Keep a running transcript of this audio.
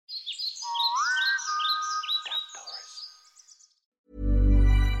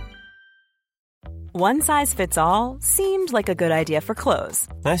One size fits all seemed like a good idea for clothes.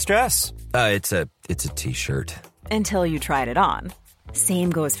 Nice dress. It's a t-shirt. Until you tried it on. Same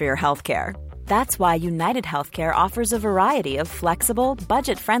goes for your healthcare. That's why United Healthcare offers a variety of flexible,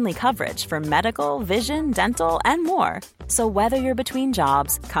 budget-friendly coverage for medical, vision, dental, and more. So whether you're between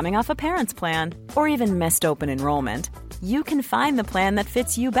jobs, coming off a parent's plan, or even missed open enrollment, you can find the plan that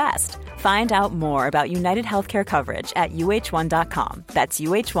fits you best. Find out more about United Healthcare coverage at uh1.com. That's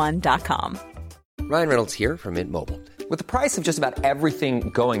uh1.com. Ryan Reynolds here from Mint Mobile. With the price of just about everything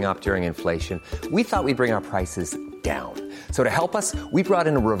going up during inflation, we thought we'd bring our prices down. So to help us, we brought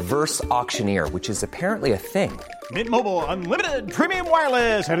in a reverse auctioneer, which is apparently a thing. Mint Mobile Unlimited Premium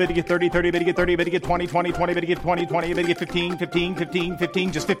Wireless. How to get 30, 30, bit to get 30, bit to get 20, 20, 20, bit to get 20, 20, bit to get 15, 15, 15,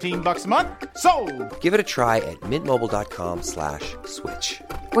 15, just $15 a month? Sold! Give it a try at mintmobile.com/switch.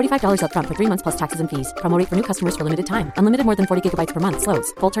 $45 up front for 3 months plus taxes and fees. Promo rate for new customers for limited time. Unlimited more than 40 gigabytes per month.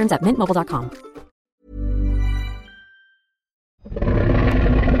 Slows full terms at mintmobile.com.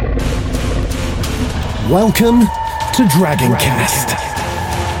 Welcome to Dragoncast,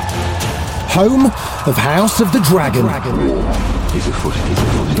 home of House of the Dragon.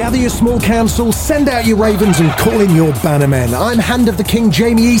 Gather your small council, send out your ravens and call in your bannermen. I'm Hand of the King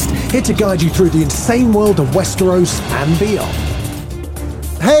Jamie East, here to guide you through the insane world of Westeros and beyond.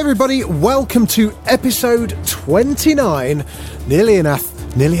 Hey everybody, welcome to episode 29, nearly enough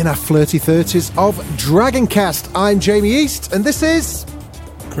flirty 30s of Dragoncast. I'm Jamie East, and this is...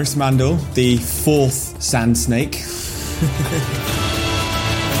 Chris Mandel, the fourth sand snake.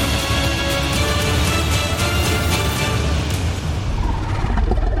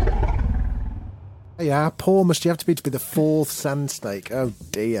 Yeah, how poor must you have to be the fourth sand snake? Oh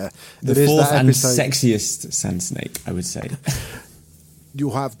dear. The fourth and sexiest sand snake, I would say.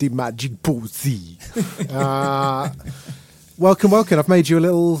 You have the magic pussy. Welcome. I've made you a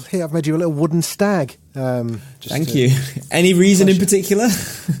little wooden stag. Thank you. Any reason in particular?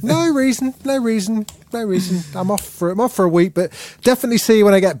 No reason. I'm off for a week, but definitely see you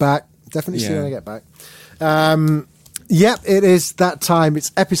when I get back. Yep, it is that time.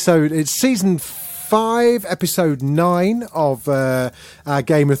 It's season 5, episode 9 of our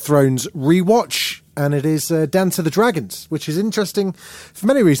Game of Thrones rewatch, and it is Dance of the Dragons, which is interesting for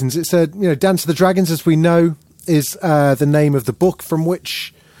many reasons. It's Dance of the Dragons, as we know, is the name of the book from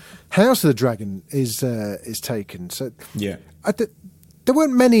which House of the Dragon is taken. So yeah, there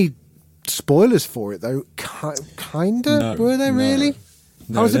weren't many spoilers for it though. Kinda, no, were there really?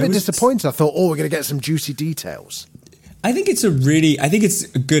 No, I was a bit disappointed. I thought, we're going to get some juicy details. I think it's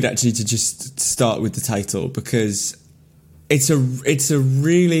good actually to just start with the title, because it's a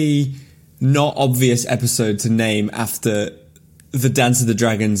really not obvious episode to name after the Dance of the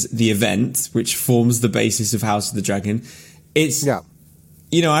Dragons, the event, which forms the basis of House of the Dragon.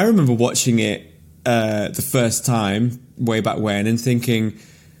 I remember watching it the first time way back when and thinking,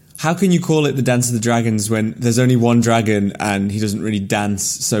 how can you call it the Dance of the Dragons when there's only one dragon and he doesn't really dance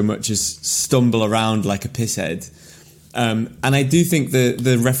so much as stumble around like a pisshead? And I do think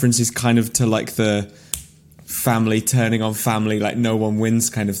the reference is kind of to like the family turning on family, like no one wins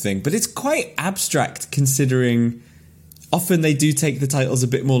kind of thing. But it's quite abstract, considering often they do take the titles a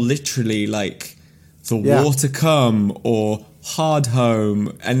bit more literally, like The War to Come or Hard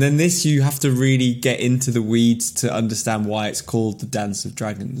Home. And then this, you have to really get into the weeds to understand why it's called the Dance of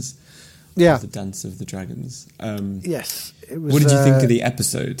Dragons. Yeah. The Dance of the Dragons. Yes. It was, what did you think of the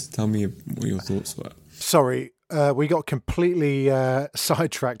episode? Tell me what your thoughts were. Sorry, we got completely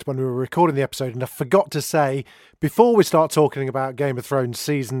sidetracked when we were recording the episode, and I forgot to say, before we start talking about Game of Thrones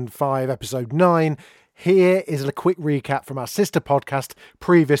Season 5, Episode 9, here is a quick recap from our sister podcast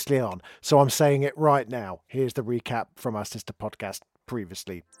previously on. So I'm saying it right now. Here's the recap from our sister podcast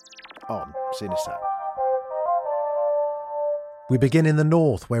previously on. See you in a sec. We begin in the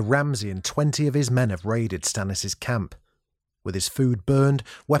north, where Ramsay and 20 of his men have raided Stannis' camp. With his food burned,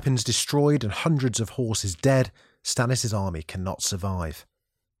 weapons destroyed and hundreds of horses dead, Stannis' army cannot survive.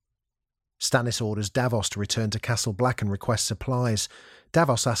 Stannis orders Davos to return to Castle Black and request supplies.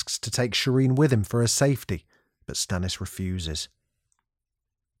 Davos asks to take Shireen with him for her safety, but Stannis refuses.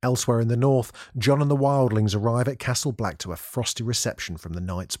 Elsewhere in the north, Jon and the wildlings arrive at Castle Black to a frosty reception from the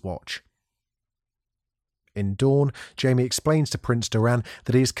Night's Watch. In Dawn, Jaime explains to Prince Doran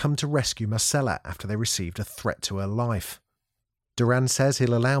that he has come to rescue Myrcella after they received a threat to her life. Doran says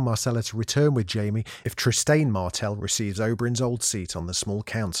he'll allow Myrcella to return with Jaime if Trystane Martell receives Oberyn's old seat on the small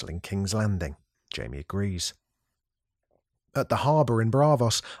council in King's Landing. Jaime agrees. At the harbour in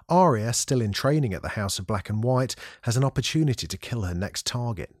Bravos, Arya, still in training at the House of Black and White, has an opportunity to kill her next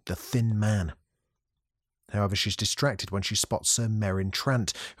target, the Thin Man. However, she's distracted when she spots Sir Meryn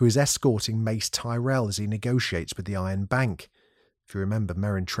Trant, who is escorting Mace Tyrell as he negotiates with the Iron Bank. If you remember,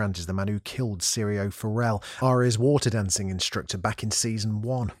 Meryn Trant is the man who killed Syrio Forel, Arya's water dancing instructor back in Season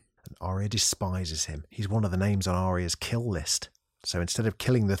 1. And Arya despises him. He's one of the names on Arya's kill list. So instead of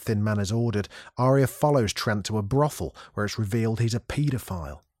killing the Thin Man as ordered, Arya follows Trant to a brothel where it's revealed he's a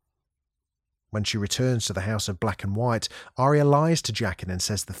paedophile. When she returns to the House of Black and White, Arya lies to Jaqen and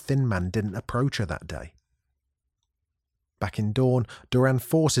says the Thin Man didn't approach her that day. Back in Dorne, Doran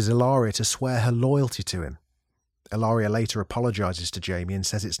forces Ilaria to swear her loyalty to him. Ilaria later apologises to Jaime and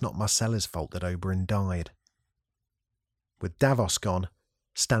says it's not Marcella's fault that Oberyn died. With Davos gone,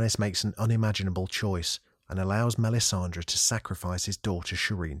 Stannis makes an unimaginable choice and allows Melisandre to sacrifice his daughter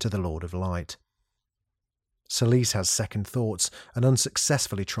Shireen to the Lord of Light. Selyse has second thoughts and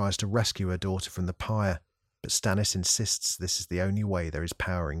unsuccessfully tries to rescue her daughter from the pyre, but Stannis insists this is the only way there is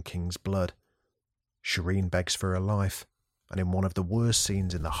power in King's blood. Shireen begs for her life, and in one of the worst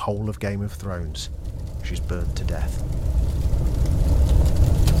scenes in the whole of Game of Thrones, she's burned to death.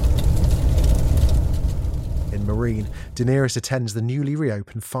 In Meereen, Daenerys attends the newly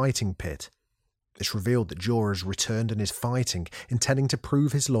reopened fighting pit. It's revealed that Jorah has returned and is fighting, intending to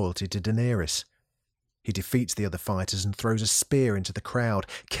prove his loyalty to Daenerys. He defeats the other fighters and throws a spear into the crowd,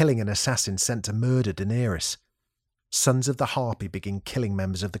 killing an assassin sent to murder Daenerys. Sons of the Harpy begin killing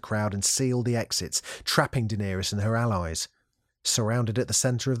members of the crowd and seal the exits, trapping Daenerys and her allies. Surrounded at the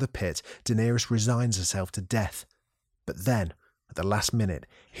centre of the pit, Daenerys resigns herself to death. But then, at the last minute,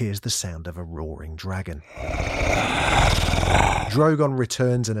 hears the sound of a roaring dragon. Drogon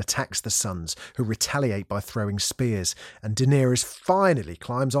returns and attacks the Sons, who retaliate by throwing spears, and Daenerys finally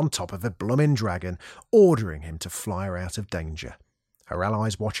climbs on top of a blooming dragon, ordering him to fly her out of danger. Her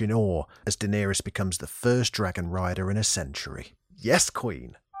allies watch in awe as Daenerys becomes the first dragon rider in a century. Yes,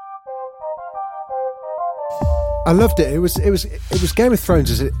 Queen! I loved it. It was Game of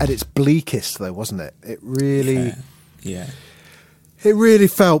Thrones at its bleakest, though, wasn't it? It really, yeah. It really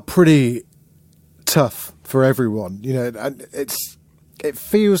felt pretty tough for everyone. You know, and it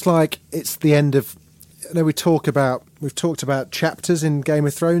feels like it's the end of. You know, we've talked about chapters in Game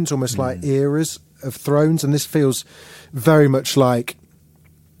of Thrones, almost like eras of Thrones, and this feels very much like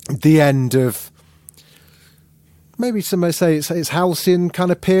the end of. Maybe somebody say it's Halcyon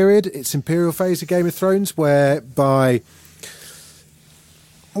kind of period. It's Imperial phase of Game of Thrones, whereby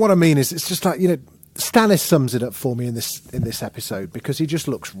what I mean is it's just like, you know, Stannis sums it up for me in this episode, because he just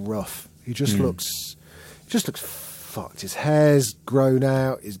looks rough. He just looks fucked. His hair's grown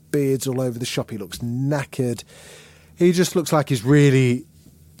out. His beard's all over the shop. He looks knackered. He just looks like he's really.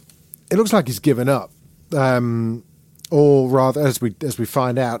 It looks like he's given up, or rather, as we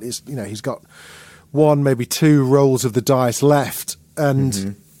find out, is, you know, he's got one, maybe two rolls of the dice left,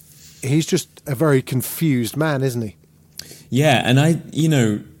 and he's just a very confused man, isn't he? Yeah, and I, you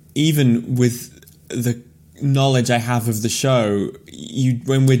know, even with the knowledge I have of the show,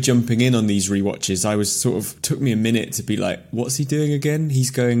 when we're jumping in on these rewatches, I was took me a minute to be like, what's he doing again?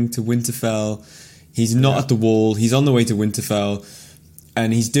 He's going to Winterfell. He's not at the Wall. He's on the way to Winterfell,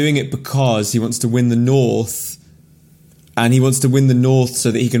 and he's doing it because he wants to win the North. And he wants to win the North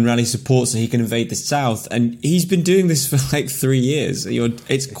so that he can rally support so he can invade the South. And he's been doing this for like 3 years.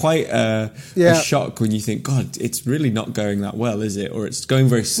 It's quite a shock when you think, God, it's really not going that well, is it? Or it's going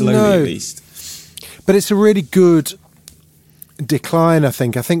very slowly at least. But it's a really good decline, I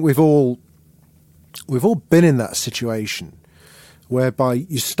think. I think we've all been in that situation whereby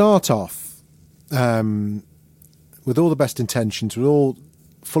you start off with all the best intentions, with all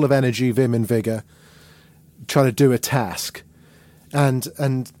full of energy, vim and vigour, trying to do a task, and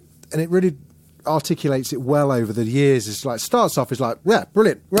it really articulates it well over the years. It's like, starts off as like, yeah,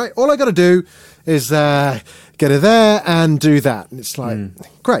 brilliant, right? All I got to do is get her there and do that, and it's like,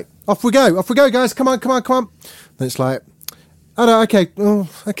 great, off we go, guys, come on. And it's like, oh no, okay,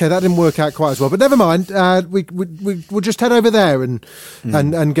 that didn't work out quite as well, but never mind. We'll just head over there and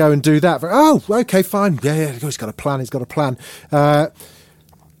go and do that. Oh, okay, fine, yeah, he's got a plan.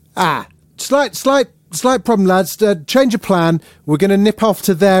 Slight problem, lads. Change of plan. We're going to nip off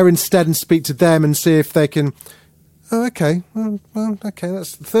to there instead and speak to them and see if they can. Oh, okay. Well, okay.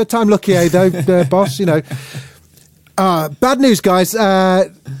 That's the third time lucky, though, boss. You know. Bad news, guys.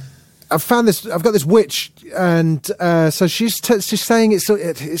 I've found this. I've got this witch, and so she's saying it's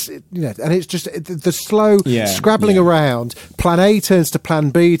you know, and it's just the slow scrabbling around. Plan A turns to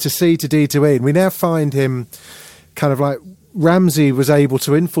Plan B to C to D to E, and we now find him kind of like. Ramsay was able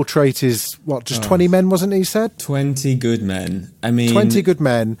to infiltrate his, 20 men, wasn't he, said? 20 good men. I mean... 20 good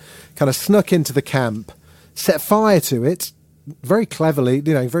men, kind of snuck into the camp, set fire to it, very cleverly,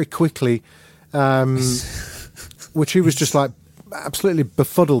 you know, very quickly. which he was just like absolutely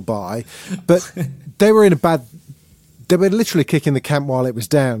befuddled by. But they were they were literally kicking the camp while it was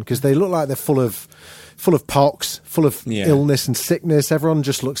down because they look like they're full of pox, full of illness and sickness. Everyone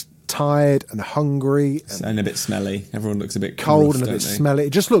just looks tired and hungry and a bit smelly. Everyone looks a bit cold rough, and a bit smelly. It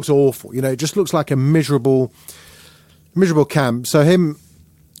just looks awful. It just looks like a miserable camp. So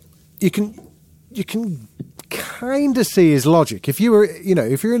you can kind of see his logic. If you were,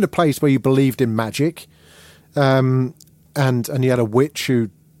 if you're in a place where you believed in magic, and you had a witch who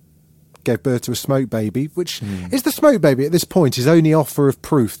gave birth to a smoke baby, which is the smoke baby at this point his only offer of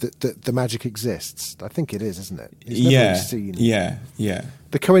proof that the magic exists. I think it is, isn't it? He's never really seen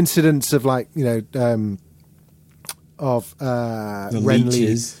the coincidence of the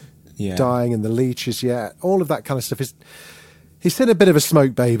Renly dying and the leeches, all of that kind of stuff is. He's seen a bit of a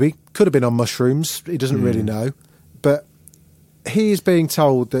smoke baby. Could have been on mushrooms. He doesn't really know, but he is being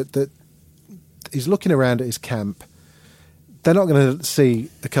told that he's looking around at his camp. They're not going to see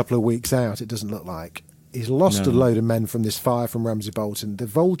a couple of weeks out, it doesn't look like. He's lost a load of men from this fire from Ramsay Bolton. The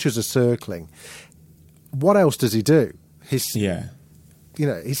vultures are circling. What else does he do? He's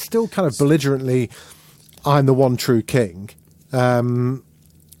still kind of belligerently, I'm the one true king.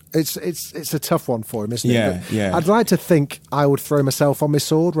 It's a tough one for him, isn't it? Yeah. I'd like to think I would throw myself on my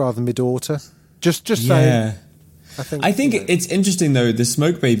sword rather than my daughter. Just saying. I think it's interesting, though. The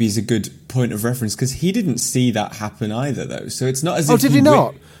smoke baby is a good point of reference because he didn't see that happen either, though. So it's not as if. Oh, did he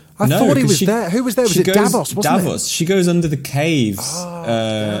not? I thought he was there. Who was there? Was it Davos? Wasn't Davos. She goes under the caves,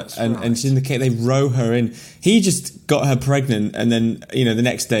 and she's in the cave. They row her in. He just got her pregnant, and then the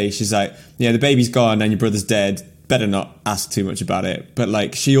next day she's like, "Yeah, the baby's gone, and your brother's dead. Better not ask too much about it."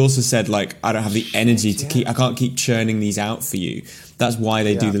 But she also said I don't have the energy to keep. I can't keep churning these out for you. That's why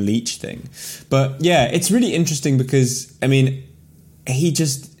they do the leech thing. But it's really interesting because he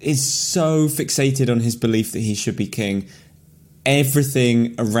just is so fixated on his belief that he should be king.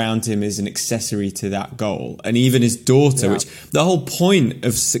 Everything around him is an accessory to that goal, and even his daughter. Which the whole point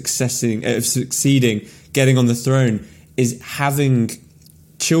of succeeding, getting on the throne, is having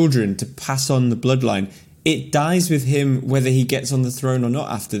children to pass on the bloodline. It dies with him whether he gets on the throne or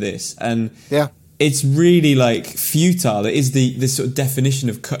not after this. And it's really futile. It is the sort of definition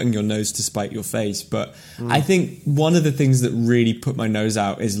of cutting your nose to spite your face. But I think one of the things that really put my nose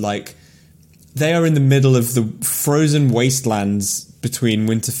out is they are in the middle of the frozen wastelands between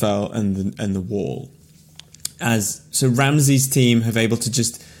Winterfell and the Wall. So Ramsay's team have able to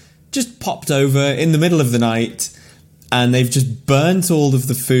just popped over in the middle of the night. And they've just burnt all of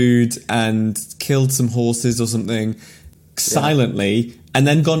the food and killed some horses or something silently, and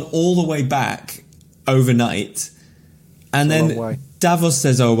then gone all the way back overnight. And then Davos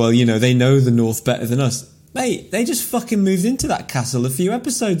says, "Oh, well, they know the North better than us." Mate, they just fucking moved into that castle a few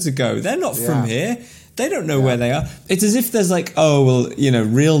episodes ago. They're not from here. They don't know where they are. It's as if there's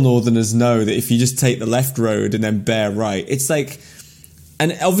real Northerners know that if you just take the left road and then bear right, it's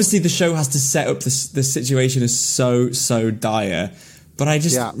and obviously the show has to set up the situation as so dire. But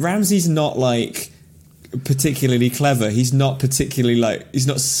Ramsay's not particularly clever. He's not particularly he's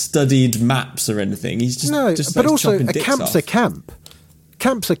not studied maps or anything. He's just but also chopping a dicks camp's off. a camp.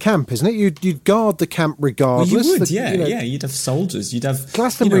 Camp's a camp, isn't it? You'd guard the camp regardless. Well, you would, you'd have soldiers. You'd have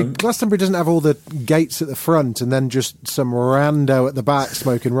Glastonbury doesn't have all the gates at the front and then just some rando at the back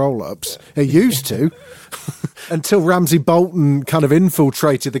smoking roll-ups. It used to, until Ramsay Bolton kind of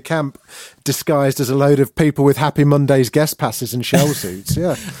infiltrated the camp, disguised as a load of people with Happy Mondays guest passes and shell suits.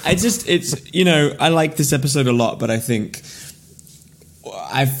 Yeah, I like this episode a lot, but I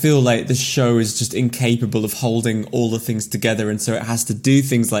feel like the show is just incapable of holding all the things together, and so it has to do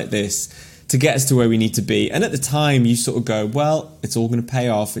things like this to get us to where we need to be. And at the time, you sort of go, well, it's all going to pay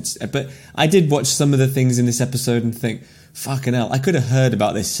off. But I did watch some of the things in this episode and think, fucking hell, I could have heard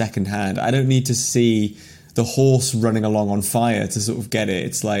about this secondhand. I don't need to see the horse running along on fire to sort of get it.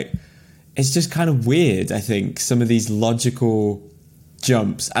 It's just kind of weird, I think, some of these logical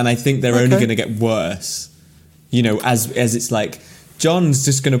jumps. And I think they're only going to get worse, as it's John's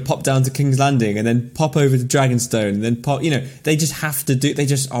just going to pop down to King's Landing and then pop over to Dragonstone and then pop, they just have to they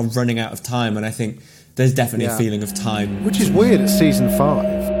just are running out of time. And I think there's definitely a feeling of time. Which is weird at season 5.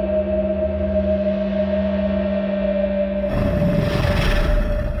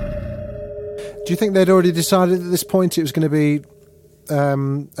 Do you think they'd already decided at this point it was going to be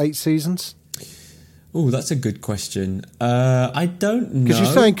 8 seasons? Oh, that's a good question. I don't know.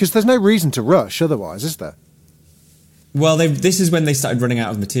 Because there's no reason to rush otherwise, is there? Well, this is when they started running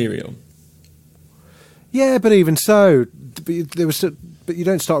out of material. Yeah, but even so, but you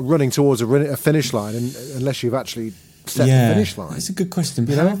don't start running towards a finish line unless you've actually set the finish line. That's a good question.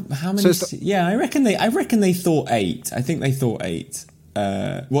 You know? How many? I reckon they thought 8. I think they thought 8.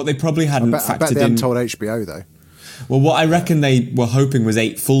 What they probably hadn't factored in. I bet they hadn't told HBO though. Well, what I reckon they were hoping was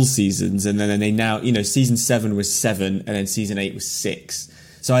 8 full seasons, and then they now, season 7 was 7, and then season 8 was 6.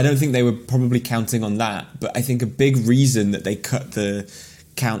 So I don't think they were probably counting on that. But I think a big reason that they cut the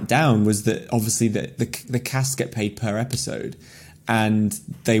count down was that obviously the cast get paid per episode, and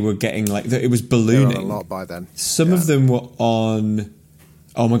they were getting it was ballooning. They were on a lot by then. Some of them were on.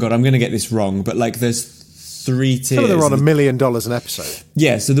 Oh my god, I'm going to get this wrong, but there's 3 tiers. Some of them were on $1 million an episode.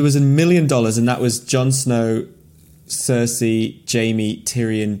 Yeah, so there was $1 million, and that was Jon Snow, Cersei, Jaime,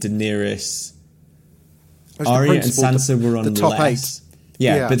 Tyrion, Daenerys, Arya, and Sansa were on the top less. 8.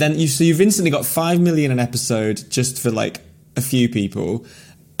 Yeah, but then you've instantly got $5 million an episode just for a few people,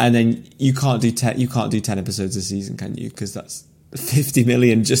 and then you can't do 10 episodes a season, can you? Because that's $50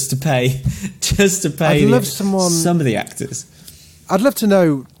 million just to pay some of the actors. I'd love to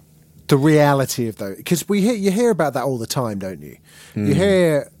know the reality of those, because you hear about that all the time, don't you? You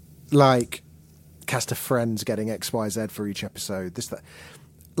hear cast of Friends getting XYZ for each episode. This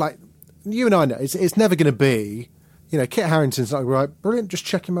that, you and I know it's never going to be. Kit Harington's right, brilliant, just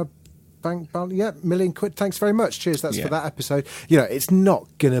checking my bank balance. Yeah, £1 million. Thanks very much. Cheers. That's for that episode. It's not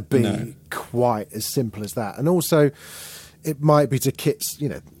going to be quite as simple as that. And also, it might be to Kit's.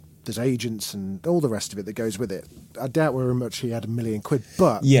 There's agents and all the rest of it that goes with it. I doubt very much he had £1 million,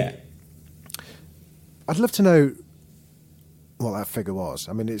 but I'd love to know what that figure was.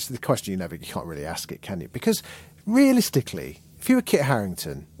 I mean, it's the question you can't really ask it, can you? Because realistically, if you were Kit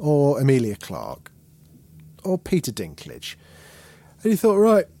Harington or Emilia Clarke or Peter Dinklage, and you thought,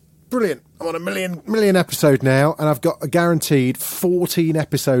 right, brilliant, I'm on a million episode now, and I've got a guaranteed 14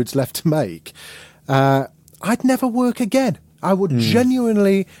 episodes left to make, I'd never work again. I would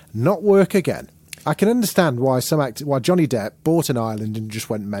genuinely not work again. I can understand why why Johnny Depp bought an island and just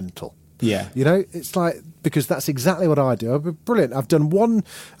went mental. Yeah. It's because that's exactly what I do. I've been brilliant. I've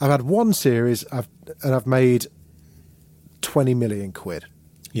had one series, I've made 20 million quid.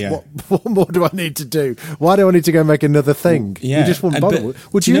 Yeah. What more do I need to do? Why do I need to go make another thing? Yeah. You just wouldn't bother.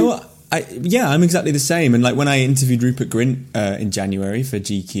 Would you? You know what? I'm exactly the same. And when I interviewed Rupert Grint in January for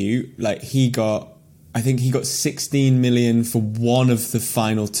GQ, I think he got 16 million for one of the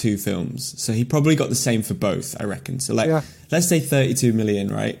final 2 films. So he probably got the same for both, I reckon. So let's say 32 million,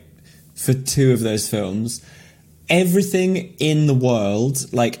 right? For 2 of those films. Everything in the world,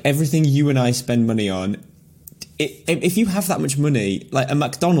 everything you and I spend money on, if you have that much money, a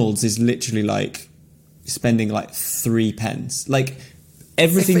McDonald's is literally spending 3 pence.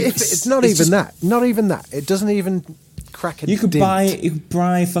 Everything. If it's not even that. Not even that. It doesn't even crack a You could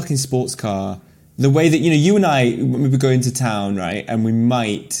buy a fucking sports car. The way that you and I, when we go into town, right, and we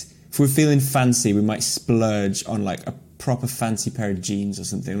might, if we're feeling fancy, we might splurge on a proper fancy pair of jeans or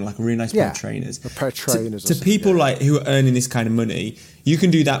something, a really nice pair of trainers. A pair of trainers. To people who are earning this kind of money, you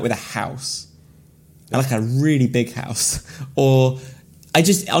can do that with a house. A really big house. Or I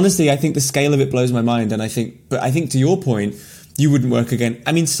think the scale of it blows my mind, and I think to your point, you wouldn't work again.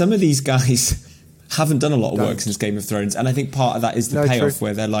 I mean, some of these guys haven't done a lot of work since Game of Thrones, and I think part of that is the payoff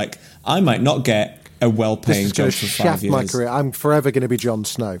where they're I might not get a well-paying job for 5 years. My career. I'm forever going to be Jon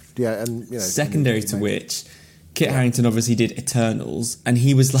Snow. Yeah, and secondary to which, Kit Harington obviously did Eternals, and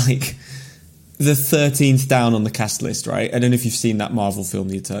he was the 13th down on the cast list, right? I don't know if you've seen that Marvel film,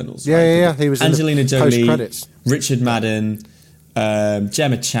 The Eternals. Yeah. He was Angelina in the Jolie, post-credits. Richard Madden,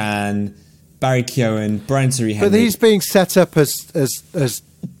 Gemma Chan, Barry Keoghan, Brian Tyree Henry. But he's being set up as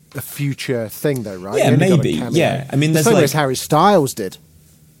a future thing, though, right? Yeah, maybe. Yeah, I mean, there's the same way as Harry Styles did.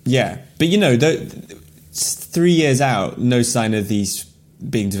 Yeah, but 3 years out, no sign of these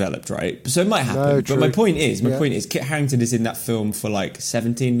being developed, right? So it might happen. No, but my point is, Kit Harington is in that film for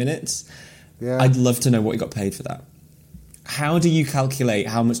 17 minutes. Yeah. I'd love to know what he got paid for that. How do you calculate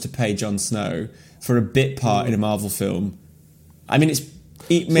how much to pay Jon Snow for a bit part in a Marvel film? I mean, it's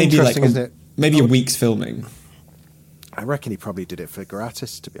maybe isn't it? Maybe a week's filming. I reckon he probably did it for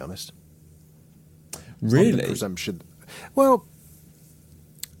gratis, to be honest. Really? On the presumption. Well,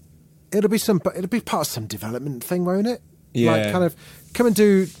 it'll be part of some development thing, won't it? Yeah. Kind of come and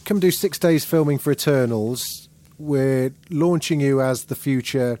do 6 days filming for Eternals. We're launching you as the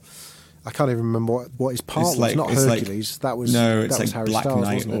future. I can't even remember what his part was. Not Hercules. That was Harry Black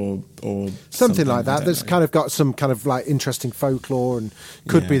Styles, Knight or something like that. That's kind of got some kind of interesting folklore and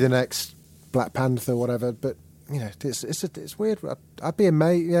could be the next Black Panther or whatever. But it's weird. I'd be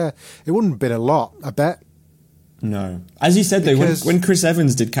amazed. Yeah, it wouldn't have been a lot, I bet. No. As you said, though, when Chris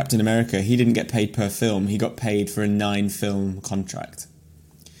Evans did Captain America, he didn't get paid per film. He got paid for a 9-film contract.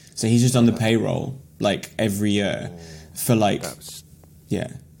 So he's just on the payroll. like every year for like, yeah.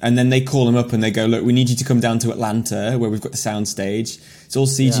 And then they call him up and they go, look, we need you to come down to Atlanta where we've got the soundstage. It's all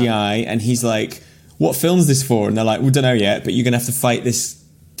CGI. And he's like, what film's this for? And they're like, we don't know yet, but you're going to have to fight this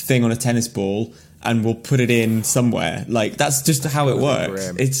thing on a tennis ball and we'll put it in somewhere. Like, that's just how it works.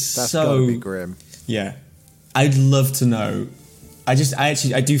 Grim. It's that's so... gotta be grim. Yeah. I'd love to know. I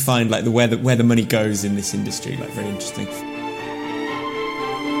do find like where the money goes in this industry, like, very interesting.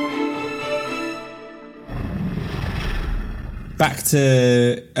 Back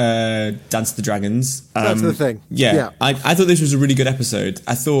to Dance of the Dragons. That's the thing. Yeah. I thought this was a really good episode.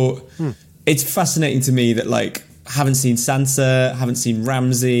 I thought it's fascinating to me that, like, haven't seen Sansa, haven't seen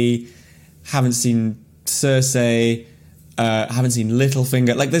Ramsay, haven't seen Cersei, haven't seen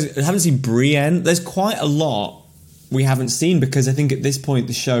Littlefinger. Like, haven't seen Brienne. There's quite a lot we haven't seen because I think at this point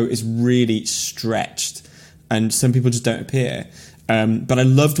the show is really stretched and some people just don't appear. But I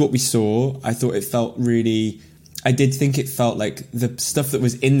loved what we saw. I thought it felt really... I did think it felt like the stuff that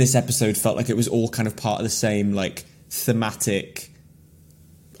was in this episode felt like it was all kind of part of the same, like, thematic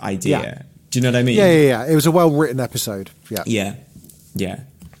idea. Yeah. Do you know what I mean? Yeah. It was a well-written episode. Yeah.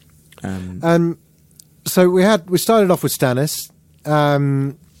 So we started off with Stannis.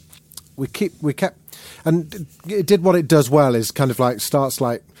 We kept, and it did what it does well, is kind of like starts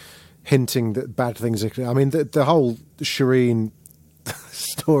like hinting that bad things are... I mean, the whole Shireen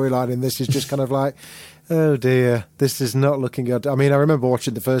storyline in this is just kind of like... Oh dear, this is not looking good. I mean, I remember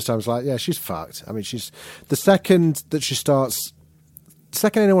watching the first time, I was like, yeah, she's fucked. I mean, the second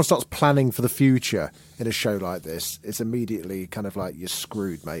anyone starts planning for the future in a show like this, it's immediately kind of like, you're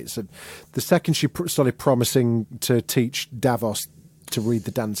screwed, mate. So the second she started promising to teach Davos to read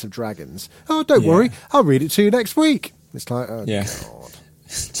the Dance of Dragons, oh, don't worry, I'll read it to you next week. It's like, oh,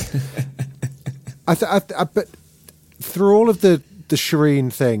 God. But through all of the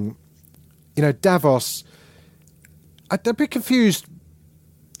Shireen thing, you know, Davos, I'd be confused.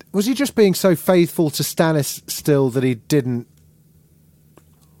 Was he just being so faithful to Stannis still that he didn't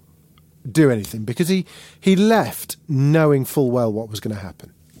do anything? Because he left knowing full well what was going to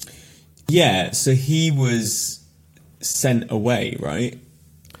happen. Yeah, so he was sent away, right?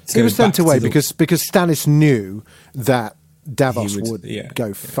 He was sent away because Stannis knew that Davos would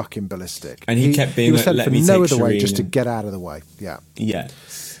go fucking ballistic. And he kept being he was sent let for me no take other way, Shireen just to get out of the way. Yeah.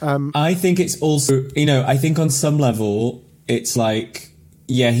 I think it's also, you know, I think on some level it's like,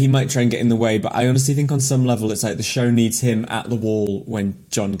 yeah, he might try and get in the way, but I honestly think on some level it's like the show needs him at the wall when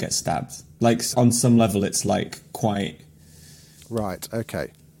Jon gets stabbed. Like, on some level it's like quite... Right,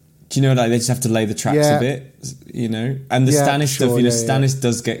 okay. Do you know, like, they just have to lay the traps a bit, you know? And the Stannis stuff, you know, Stannis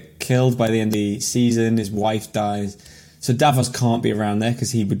does get killed by the end of the season, his wife dies, so Davos can't be around there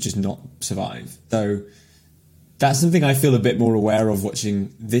because he would just not survive. So... that's something I feel a bit more aware of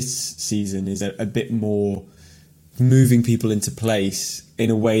watching this season, is a bit more moving people into place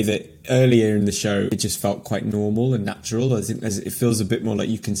in a way that earlier in the show it just felt quite normal and natural. I think it feels a bit more like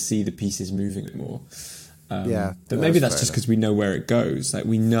you can see the pieces moving more. But maybe that's just because we know where it goes. Like,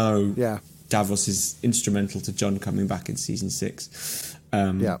 we know Davos is instrumental to Jon coming back in season 6.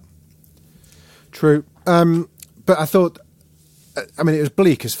 True. But I thought, I mean, it was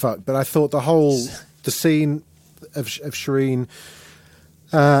bleak as fuck, but I thought the scene of Shireen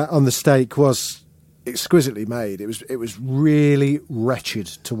on the stake was exquisitely made. It was really wretched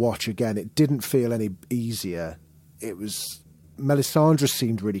to watch again. It didn't feel any easier. It was... Melisandre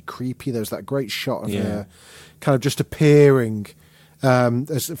seemed really creepy. There was that great shot of her kind of just appearing from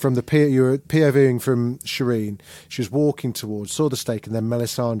the you were POVing from Shireen. She was walking towards, saw the stake, and then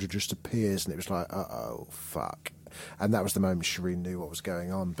Melisandre just appears, and it was like, uh-oh, fuck. And that was the moment Shireen knew what was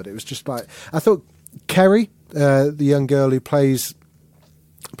going on. But it was just like... I thought Kerry, the young girl who plays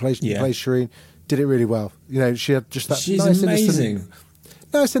Shireen, did it really well. You know, she had just that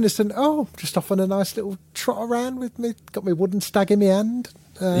nice, innocent, oh, just off on a nice little trot around with me, got my wooden stag in my hand.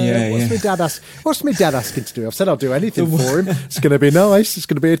 What's my dad asking to do? I've said I'll do anything for him. It's going to be nice. It's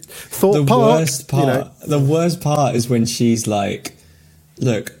going to be a thought park. The worst part is when she's like,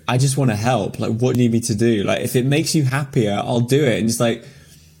 look, I just want to help. Like, what do you need me to do? Like, if it makes you happier, I'll do it. And it's like,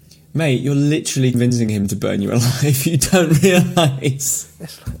 mate, you're literally convincing him to burn you alive. You don't realise.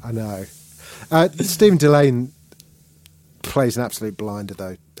 I know. Stephen Delane plays an absolute blinder,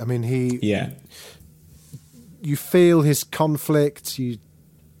 though. I mean, you feel his conflict.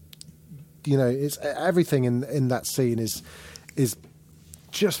 You know, it's everything in that scene is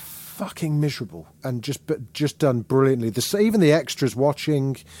just fucking miserable and just done brilliantly. Even the extras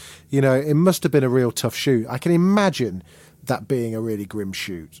watching, you know, it must have been a real tough shoot. I can imagine that being a really grim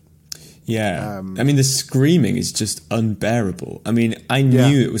shoot. Yeah. I mean, the screaming is just unbearable. I mean, I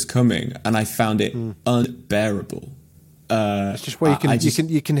knew it was coming and I found it unbearable. It's just where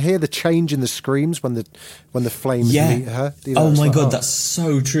you can hear the change in the screams when the flames meet her. Oh my God, that's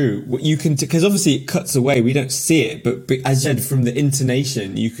so true. What you can, because obviously it cuts away, we don't see it, but as you said, from the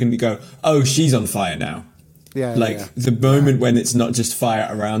intonation, you can go, oh, she's on fire now. Yeah, the moment when it's not just fire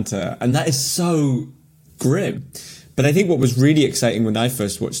around her, and that is so grim. But I think what was really exciting when I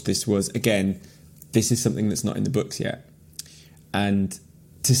first watched this was, again, this is something that's not in the books yet, and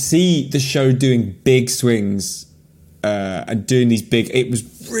to see the show doing big swings. And doing these big, it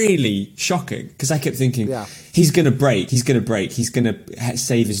was really shocking because I kept thinking, he's going to break, he's going to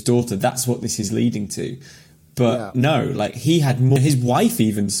save his daughter. That's what this is leading to. But no, like he had more, his wife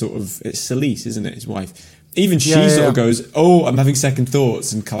even sort of, it's Celise, isn't it? His wife. Even she sort of goes, oh, I'm having second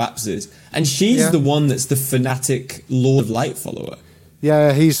thoughts and collapses. And she's the one that's the fanatic Lord of Light follower.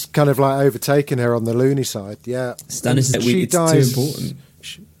 Yeah, he's kind of like overtaken her on the loony side. Yeah. Stannis, it's too important.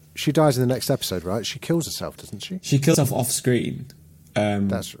 She dies in the next episode, right? She kills herself, doesn't she? She kills herself off screen.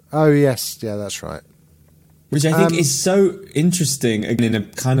 That's yes, yeah, that's right. Which I think is so interesting. Again, in a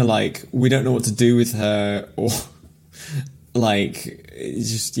kind of like we don't know what to do with her, or like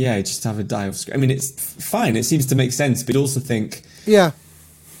just have her die off screen. I mean, it's fine. It seems to make sense, but also think Well,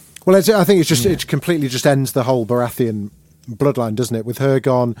 I think it completely just ends the whole Baratheon bloodline, doesn't it? With her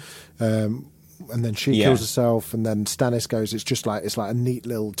gone. And then she kills herself, and then Stannis goes. It's like a neat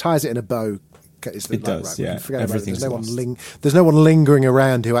little ties it in a bow. It does, yeah. Forget about it. There's no one lingering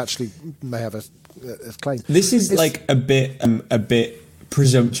around who actually may have a claim. This is like a bit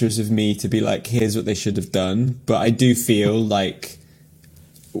presumptuous of me to be like, here's what they should have done. But I do feel like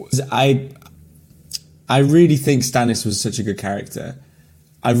I really think Stannis was such a good character.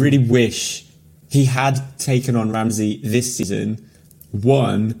 I really wish he had taken on Ramsay this season,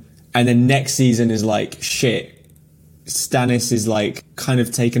 won. And then next season is like, shit, Stannis is like kind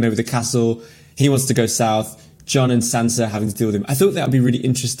of taken over the castle. He wants to go south. Jon and Sansa having to deal with him. I thought that would be really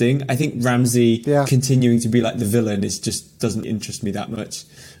interesting. I think Ramsay continuing to be like the villain just doesn't interest me that much.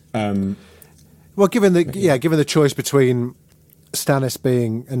 Well, given the choice between Stannis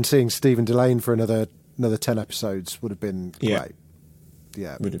being and seeing Stephen Delane for another 10 episodes would have been great.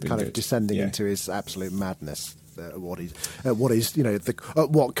 Yeah, would have been kind good. Of descending into his absolute madness. At what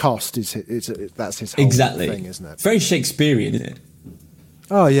cost is that's his whole thing, isn't it? Very Shakespearean, isn't it?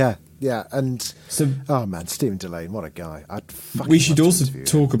 Oh yeah, and so oh man, Stephen Delane, what a guy! We should also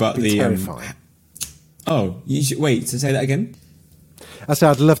talk about the. Terrifying. You should wait to say that again. I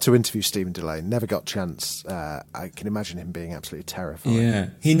said I'd love to interview Stephen Delane. Never got a chance. I can imagine him being absolutely terrifying. Yeah,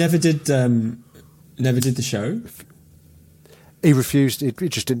 he never did. Never did the show. He refused. He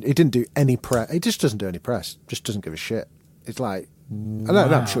didn't do any press. He just doesn't do any press. Just doesn't give a shit. It's like,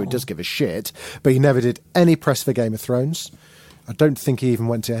 I'm sure he does give a shit, but he never did any press for Game of Thrones. I don't think he even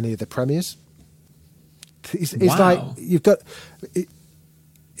went to any of the premieres. He's like, you've got.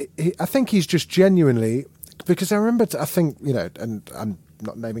 I think he's just genuinely, because I remember. I think, and I'm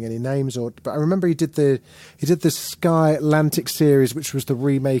not naming any names, but I remember he did the Sky Atlantic series, which was the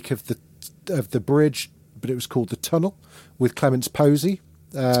remake of the Bridge, but it was called The Tunnel, with Clemence Posey.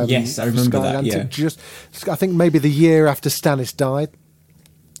 Yes, I remember that. Atlantic, I think maybe the year after Stannis died.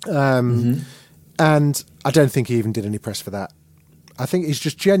 And I don't think he even did any press for that. I think he's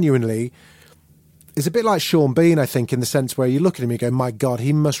just genuinely. It's a bit like Sean Bean, I think, in the sense where you look at him and you go, my God,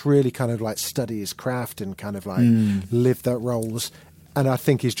 he must really kind of like study his craft and kind of like live that roles. And I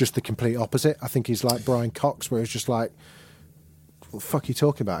think he's just the complete opposite. I think he's like Brian Cox, where he's just like, what the fuck are you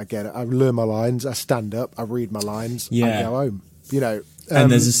talking about? I get it. I learn my lines. I stand up. I read my lines. I go home.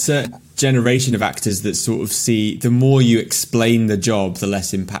 And there's a certain generation of actors that sort of see the more you explain the job, the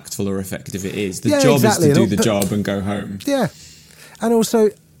less impactful or effective it is. The job is to do the job and go home. Yeah. And also,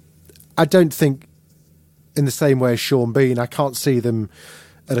 I don't think in the same way as Sean Bean, I can't see them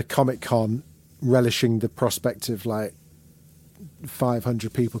at a Comic-Con relishing the prospect of like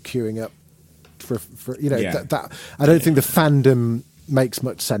 500 people queuing up for that I don't think the fandom makes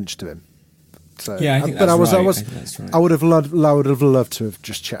much sense to him. So yeah, I think that's right. I would have loved to have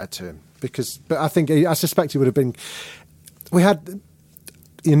just chatted to him but I suspect it would have been. We had,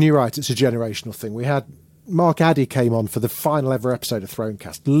 you're right, it's a generational thing. We had Mark Addy came on for the final ever episode of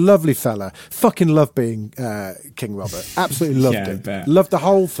Thronecast. Lovely fella, fucking loved being King Robert. Absolutely loved it. Loved the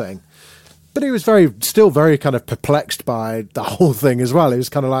whole thing. But he was still very kind of perplexed by the whole thing as well. He was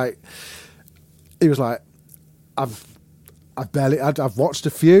kind of like. He was like, I've watched a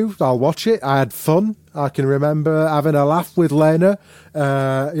few. I'll watch it. I had fun. I can remember having a laugh with Lena.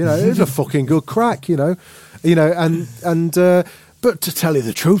 It was a fucking good crack. And But to tell you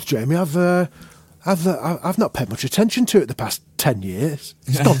the truth, Jamie, I've not paid much attention to it the past 10 years.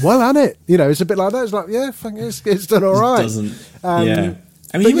 It's gone well, hasn't it? You know, it's a bit like that. It's like, yeah, it's done all right. It doesn't. Yeah.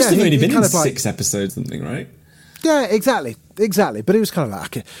 I mean, he must have only been in 6 episodes, something, right? Yeah, exactly. But it was kind of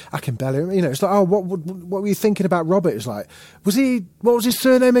like, I can barely, you know, it's like, oh, what were you thinking about Robert? It was like, what was his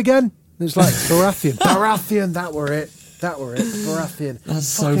surname again? And it's like, Baratheon. Baratheon, that were it. Baratheon. That's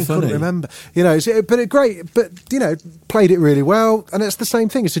so funny. Couldn't remember. You know, great, but, you know, played it really well. And it's the same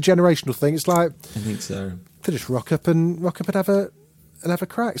thing. It's a generational thing. It's like, I think so. To just rock up and have a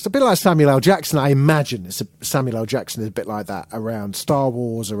crack. It's a bit like Samuel L. Jackson. I imagine Samuel L. Jackson is a bit like that around Star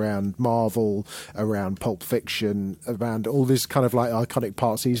Wars, around Marvel, around Pulp Fiction, around all these kind of like iconic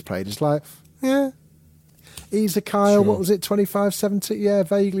parts he's played. It's like, yeah, Asa Kyle, sure. What was it, 2570? Yeah,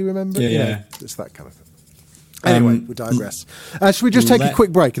 vaguely remember. Yeah. It's that kind of thing. Anyway, we digress. Should we just take a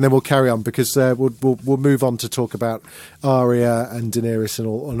quick break and then we'll carry on, because we'll move on to talk about Arya and Daenerys and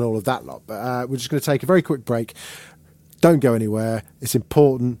all of that lot. But we're just going to take a very quick break. Don't go anywhere. It's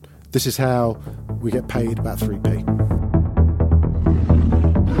important. This is how we get paid about 3p.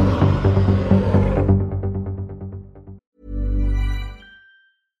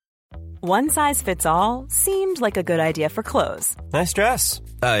 One size fits all seemed like a good idea for clothes. Nice dress.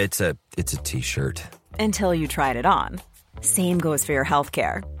 It's a t-shirt. Until you tried it on. Same goes for your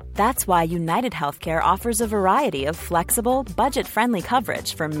healthcare. That's why United Healthcare offers a variety of flexible, budget-friendly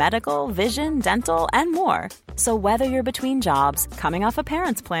coverage for medical, vision, dental, and more. So whether you're between jobs, coming off a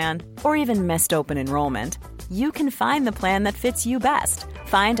parent's plan, or even missed open enrollment, you can find the plan that fits you best.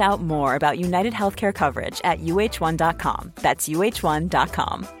 Find out more about United Healthcare coverage at uh1.com. That's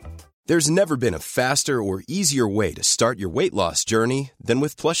uh1.com. There's never been a faster or easier way to start your weight loss journey than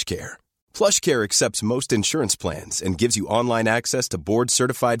with PlushCare. PlushCare accepts most insurance plans and gives you online access to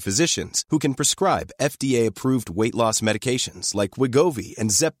board-certified physicians who can prescribe FDA-approved weight loss medications like Wegovy and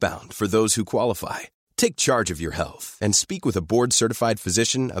Zepbound for those who qualify. Take charge of your health and speak with a board-certified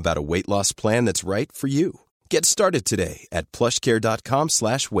physician about a weight loss plan that's right for you. Get started today at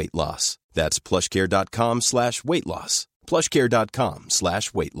plushcare.com/weight loss. That's plushcare.com/weight loss.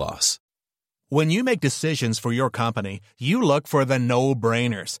 plushcare.com/weight loss. When you make decisions for your company, you look for the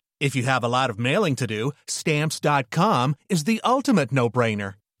no-brainers. If you have a lot of mailing to do, Stamps.com is the ultimate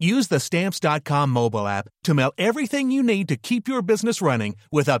no-brainer. Use the Stamps.com mobile app to mail everything you need to keep your business running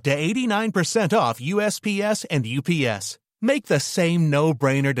with up to 89% off USPS and UPS. Make the same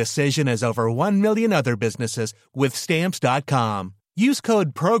no-brainer decision as over 1 million other businesses with Stamps.com. Use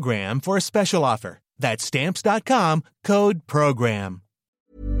code PROGRAM for a special offer. That's Stamps.com, code PROGRAM.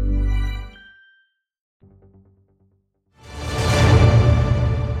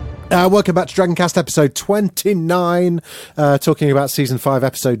 Welcome back to Dragoncast episode 29, talking about season 5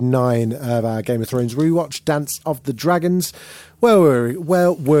 episode 9 of our Game of Thrones rewatch, Dance of the Dragons. Where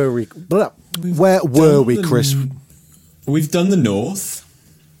were we, Chris? We've done the north.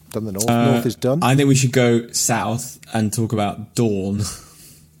 Done the north. North is done. I think we should go south and talk about Dawn.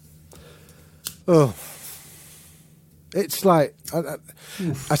 Oh, it's like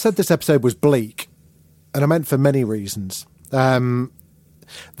I said this episode was bleak, and I meant for many reasons.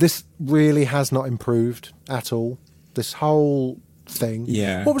 This really has not improved at all. This whole thing.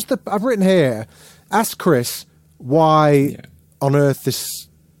 Yeah. What was I've written here, ask Chris why on earth this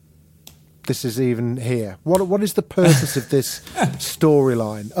is even here. What is the purpose of this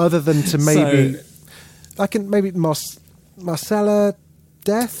storyline other than to maybe Marcella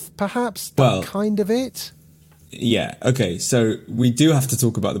death, perhaps? Well, kind of it. Yeah, okay, so we do have to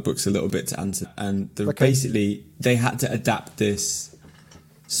talk about the books a little bit to answer. And basically, they had to adapt this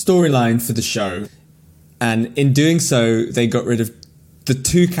storyline for the show. And in doing so, they got rid of the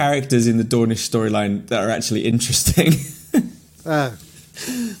 2 characters in the Dornish storyline that are actually interesting.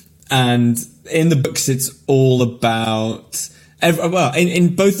 And in the books, it's all about...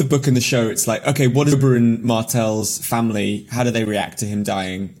 in both the book and the show, it's like, okay, what is Oberyn Martell's family? How do they react to him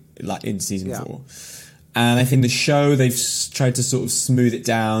dying, like in season 4? And I think the show, they've tried to sort of smooth it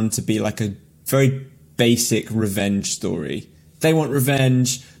down to be like a very basic revenge story. They want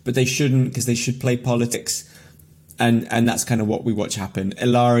revenge, but they shouldn't, because they should play politics. And that's kind of what we watch happen.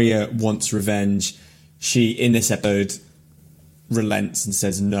 Ilaria wants revenge. She, in this episode, relents and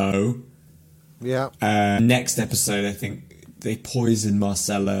says no. Yeah. Next episode, I think they poison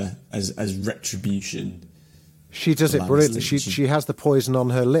Marcella as retribution. She does it brilliantly. She has the poison on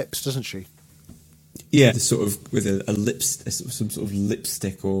her lips, doesn't she? Yeah, sort of with some sort of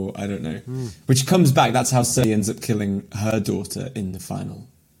lipstick, or I don't know, which comes back. That's how Cersei ends up killing her daughter in the final.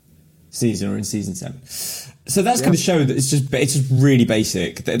 season or in season 7. So that's going to show that it's just really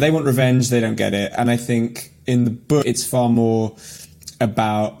basic. They want revenge, they don't get it. And I think in the book, it's far more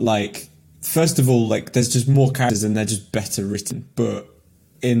about, like, first of all, like, there's just more characters and they're just better written. But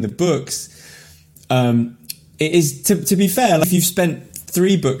in the books, it is, to be fair, like, if you've spent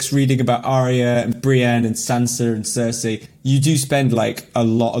 3 books reading about Arya and Brienne and Sansa and Cersei, you do spend, like, a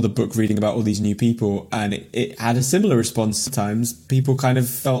lot of the book reading about all these new people, and it had a similar response sometimes. People kind of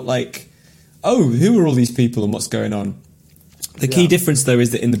felt like, oh, who are all these people and what's going on? The key difference, though, is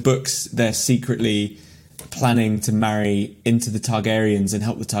that in the books, they're secretly planning to marry into the Targaryens and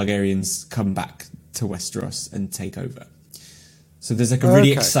help the Targaryens come back to Westeros and take over. So there's, like, a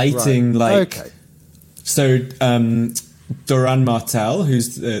really exciting, So, Doran Martell,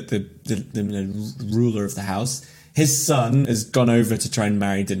 who's the ruler of the house, his son has gone over to try and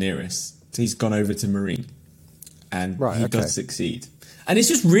marry Daenerys. So he's gone over to Meereen. And he does succeed. And it's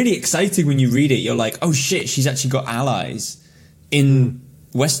just really exciting when you read it. You're like, oh shit, she's actually got allies in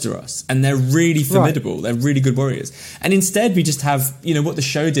Westeros. And they're really formidable. They're really good warriors. And instead we just have, you know, what the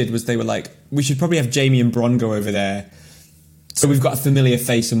show did was they were like, we should probably have Jaime and Bronn go over there. So we've got a familiar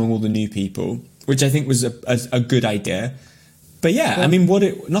face among all the new people, which I think was a good idea. But I mean,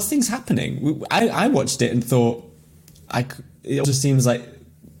 nothing's happening. I watched it and thought, it just seems like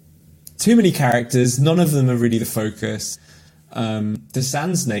too many characters. None of them are really the focus. The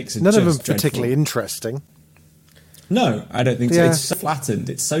Sand Snakes are none of them dreadful. particularly interesting. No, I don't think so. It's so flattened.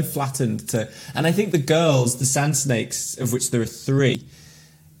 It's so flattened. And I think the girls, the Sand Snakes, of which there are 3,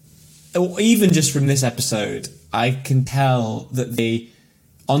 or even just from this episode, I can tell that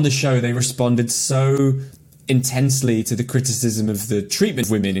on the show, they responded so intensely to the criticism of the treatment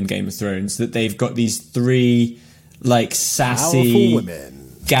of women in Game of Thrones that they've got these 3, like, sassy,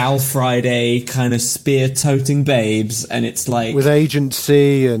 Gal Friday kind of spear-toting babes, and it's like... with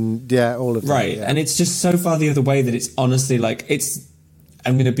agency and, all of that. Right, and it's just so far the other way that it's honestly, like,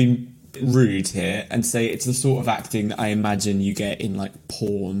 I'm going to be rude here and say it's the sort of acting that I imagine you get in, like,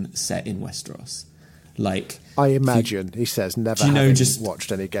 porn set in Westeros. Like... I imagine, he says, never having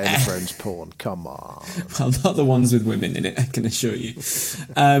watched any Game of Thrones porn. Come on. Well, not the ones with women in it, I can assure you.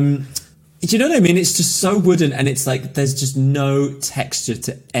 Do you know what I mean? It's just so wooden, and it's like there's just no texture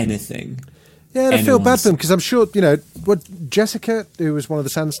to anything. Yeah, and I feel bad for them, because I'm sure, you know, Jessica, who was one of the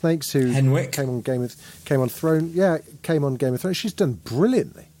Sand Snakes, who Henwick came on Game of Thrones, she's done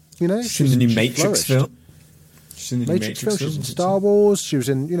brilliantly. You know, she's in the new Matrix film. She's in the Matrix film. She's in Star Wars. She was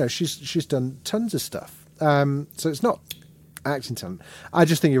in, you know, she's done tons of stuff. So it's not acting talent. I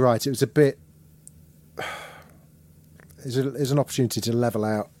just think you're right. It was a bit. It's an opportunity to level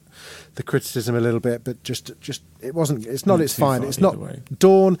out the criticism a little bit, but just it wasn't. It's not its fine. It's not.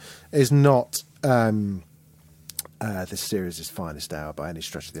 Dawn is not this series' finest hour by any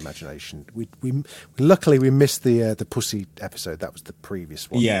stretch of the imagination. We luckily we missed the pussy episode. That was the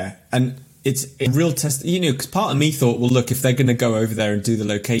previous one. Yeah, and it's a real test. You know, because part of me thought, well, look, if they're going to go over there and do the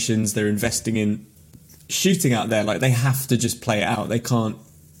locations, they're investing in shooting out there, like, they have to just play it out. They can't.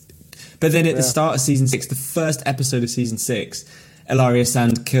 But then at the start of season 6, the first episode of season 6, Elaria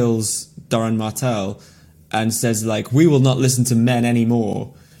Sand kills Doran Martell and says, like, we will not listen to men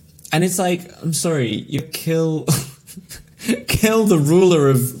anymore. And it's like, I'm sorry, you kill the ruler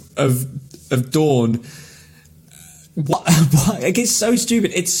of Dawn. What? Like, it's so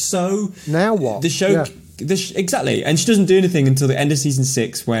stupid. It's so... Now what? The show... exactly. And she doesn't do anything until the end of season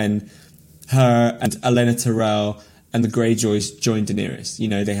 6, when her and Olenna Tyrell and the Greyjoys join Daenerys. You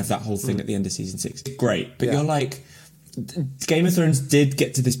know, they have that whole thing at the end of season 6. Great. But you're like... Game of Thrones did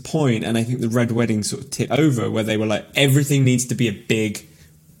get to this point, and I think the Red Wedding sort of tipped over, where they were like, everything needs to be a big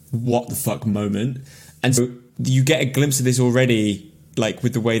what the fuck moment. And so you get a glimpse of this already, like,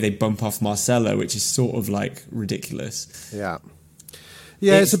 with the way they bump off Marcella, which is sort of, like, ridiculous. Yeah,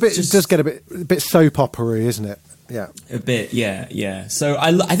 it's a bit. It does get a bit soap opera-y, isn't it? Yeah, a bit. Yeah. So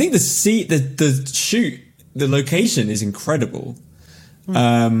I think the location is incredible.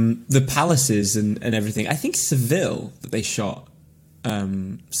 The palaces and everything. I think Seville that they shot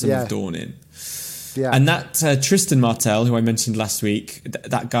some of Dawn in. Yeah. And that Tristan Martell, who I mentioned last week,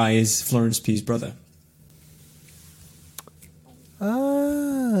 that guy is Florence Pugh's brother.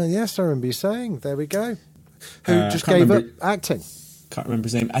 Ah, yes, I remember you saying. There we go. Who just gave up acting. Can't remember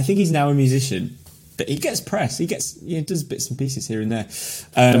his name. I think he's now a musician. But he gets press. He does bits and pieces here and there.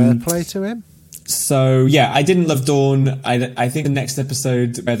 Fair play to him. So, yeah, I didn't love Dawn. I think the next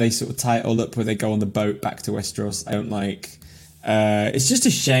episode where they sort of tie it all up, where they go on the boat back to Westeros, I don't like. It's just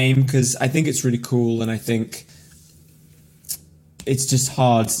a shame, because I think it's really cool, and I think it's just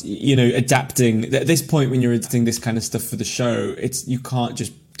hard, you know, adapting. At this point, when you're adapting this kind of stuff for the show, you can't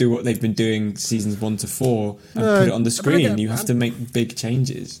just do what they've been doing seasons 1 to 4 and put it on the screen. You have to make big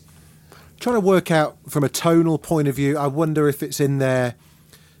changes. Trying to work out from a tonal point of view, I wonder if it's in there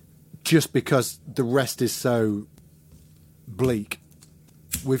just because the rest is so bleak.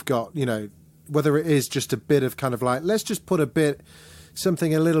 We've got, whether it is just a bit of kind of like, let's just put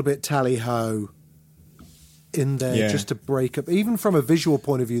something a little bit tally-ho in there just to break up. Even from a visual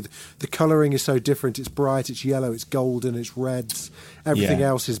point of view, the colouring is so different. It's bright, it's yellow, it's golden, it's reds. Everything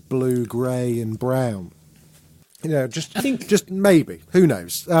else is blue, grey and brown. Just maybe. Who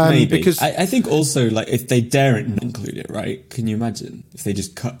knows? Maybe. Because I think also, like, if they daren't include it, right? Can you imagine if they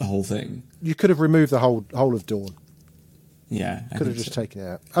just cut the whole thing? You could have removed the whole of Dawn. Yeah. Could have just taken it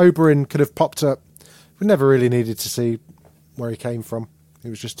out. Oberyn could have popped up. We never really needed to see where he came from. It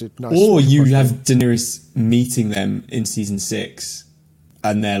was just a nice... Or you have Daenerys meeting them in season 6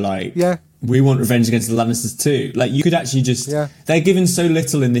 and they're like, we want revenge against the Lannisters too. Like, you could actually just... They're given so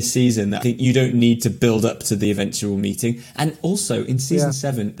little in this season that I think you don't need to build up to the eventual meeting. And also, in season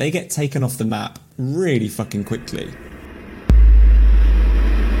 7, they get taken off the map really fucking quickly.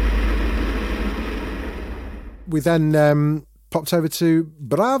 We then popped over to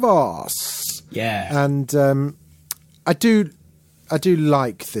Braavos. Yeah. And I do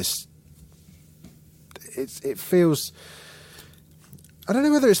like this. It feels... I don't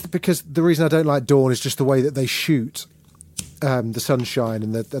know whether it's because the reason I don't like Dawn is just the way that they shoot the sunshine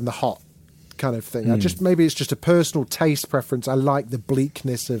and the hot kind of thing. Maybe it's just a personal taste preference. I like the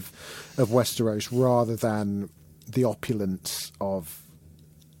bleakness of Westeros rather than the opulence of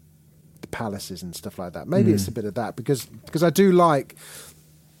the palaces and stuff like that. Maybe it's a bit of that because I do like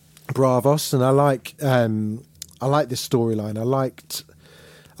Braavos and I like this storyline.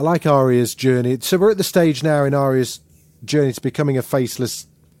 I like Arya's journey. So we're at the stage now in Arya's journey to becoming a faceless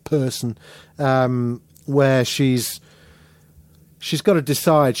person, where she's got to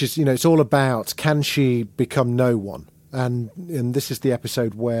decide. It's all about, can she become no one? And this is the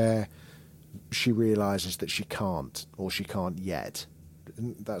episode where she realizes that she can't, or she can't yet.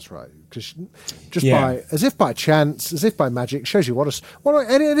 And that's right, because by as if by chance, as if by magic, shows you what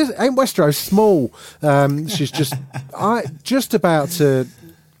it is. Ain't Westeros small? She's just about to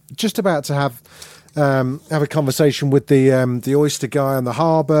have a conversation with the oyster guy on the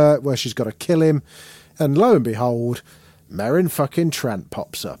harbour where she's got to kill him, and lo and behold, Meryn fucking Trant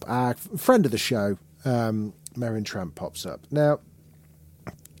pops up. Our friend of the show, Meryn Trant pops up. Now,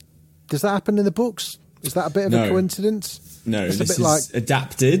 does that happen in the books? Is that a bit of a coincidence? No, it's this is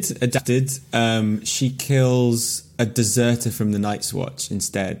adapted. She kills a deserter from the Night's Watch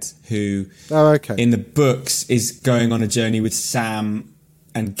instead, who in the books is going on a journey with Sam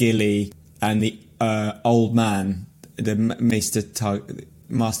and Gilly and the old man, the Maester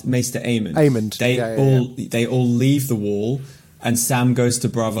Aemond. They all leave the Wall, and Sam goes to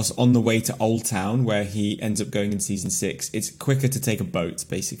Braavos on the way to Old Town, where he ends up going in season 6. It's quicker to take a boat,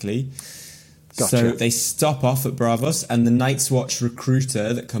 basically. Gotcha. So they stop off at Braavos, and the Night's Watch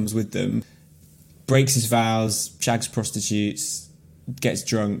recruiter that comes with them breaks his vows, shags prostitutes, gets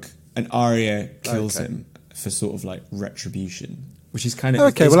drunk, and Arya kills him for sort of like retribution, which is kind of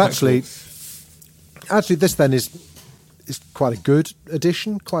actually, this then is quite a good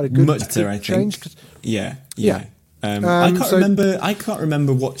addition, quite a good much better, I change. Think. Yeah. I can't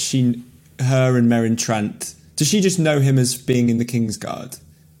remember what her and Meryn Trant. Does she just know him as being in the Kingsguard?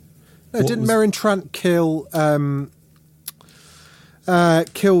 No, didn't Meryn Trant killed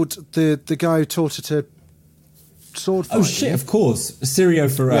the guy who taught her to sword fight? Oh shit! Of course,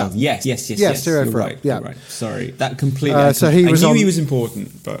 Syrio Farrell. Yeah. Yes. Syrio Farrell. You're right. Sorry, that completely. So he was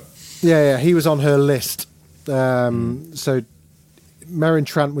important, but he was on her list. So Meryn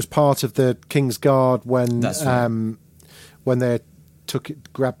Trant was part of the King's Guard when when they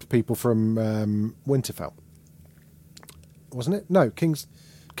grabbed people from Winterfell, wasn't it? No, King's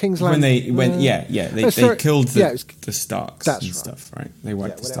Land. They killed the Starks and stuff, right? They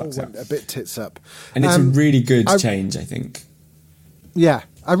wiped the Starks out. A bit tits up, and it's a really good change, I think. Yeah,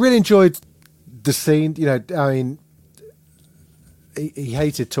 I really enjoyed the scene. I mean, he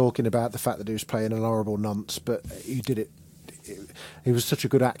hated talking about the fact that he was playing an horrible nonce, but he did it. He was such a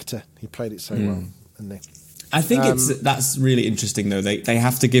good actor. He played it so well, and I think that's really interesting, though. They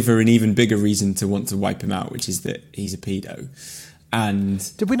have to give her an even bigger reason to want to wipe him out, which is that he's a pedo. And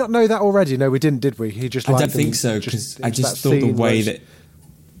did we not know that already? No, we didn't, did we? He just. I don't think so, because I just thought the way that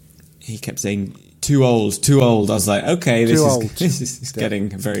he kept saying too old. I was like, okay, this is getting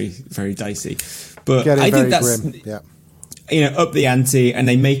very, very dicey. But I think that's grim. Up the ante, and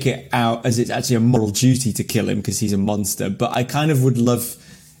they make it out as it's actually a moral duty to kill him because he's a monster. But I kind of would love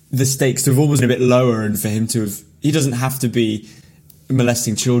the stakes to have almost been a bit lower, and for him to have. He doesn't have to be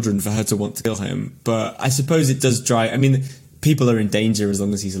molesting children for her to want to kill him. But I suppose it does drive... I mean, people are in danger as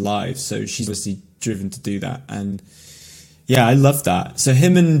long as he's alive, so she's obviously driven to do that. And yeah, I love that. So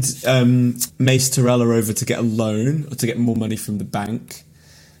him and Mace Tyrell are over to get a loan, or to get more money from the bank.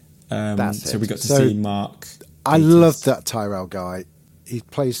 So we got to see Mark. I love that Tyrell guy. He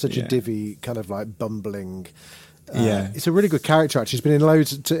plays such a divvy, kind of like bumbling... it's a really good character, actually. He's been in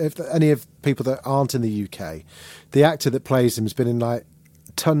loads... if any of people that aren't in the UK, the actor that plays him has been in like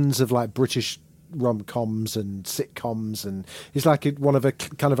tons of like British rom-coms and sitcoms, and he's like one of a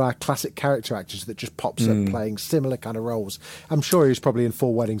kind of our classic character actors that just pops up playing similar kind of roles. I'm sure he was probably in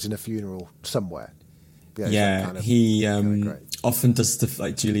 4 Weddings and a Funeral somewhere. He often does stuff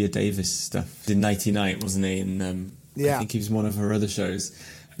like Julia Davis stuff. In 99, wasn't he? And I think he was one of her other shows.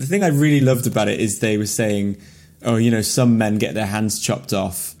 The thing I really loved about it is they were saying, oh, you know, some men get their hands chopped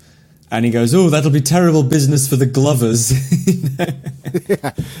off. And he goes, oh, that'll be terrible business for the Glovers.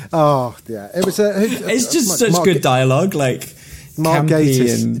 Oh, yeah. It was it's just such good dialogue, like Mark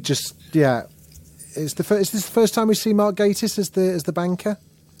Gatiss. And just is this the first time we see Mark Gatiss as the banker?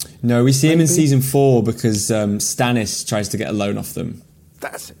 No, we see him in season 4 because Stannis tries to get a loan off them.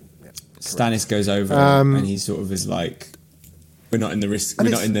 That's it. Yeah, Stannis goes over and he sort of is like, we're not in the risk. We're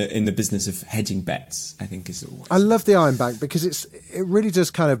not in the business of hedging bets, I think is all. I love the Iron Bank because it really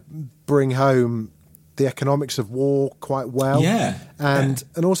does kind of bring home the economics of war quite well. Yeah, and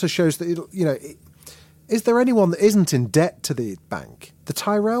also shows that is there anyone that isn't in debt to the bank? The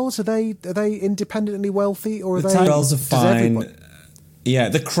Tyrells, are they independently wealthy, or are the Tyrells are fine? Yeah,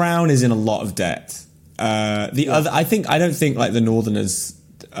 the Crown is in a lot of debt. Other, I don't think like the Northerners.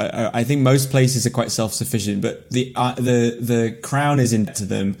 I think most places are quite self-sufficient, but the Crown is in debt to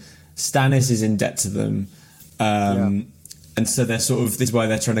them. Stannis is in debt to them, and so they're sort of. This is why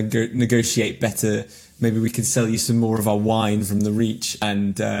they're trying to negotiate better. Maybe we can sell you some more of our wine from the Reach,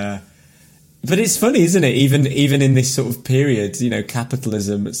 and but it's funny, isn't it? Even in this sort of period,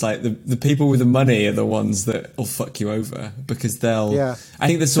 capitalism. It's like the people with the money are the ones that will fuck you over because they'll. Yeah. I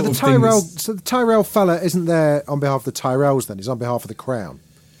think the sort of So the Tyrell fella isn't there on behalf of the Tyrells. Then he's on behalf of the Crown.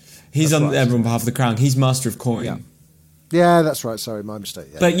 He's on behalf of the Crown. He's Master of Coin. Yeah, that's right. Sorry, my mistake.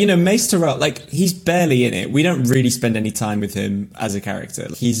 Yeah. But, Mace Tyrell, like, he's barely in it. We don't really spend any time with him as a character.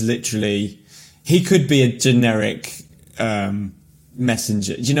 He's literally... He could be a generic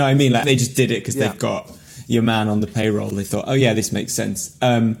messenger. Do you know what I mean? Like, they just did it because they've got your man on the payroll. They thought, oh, yeah, this makes sense.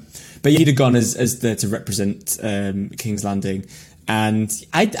 But he'd have gone as there to represent King's Landing. And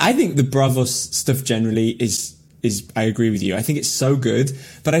I think the Bravos stuff generally is I agree with you. I think it's so good.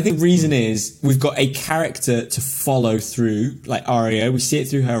 But I think the reason is we've got a character to follow through, like Arya. We see it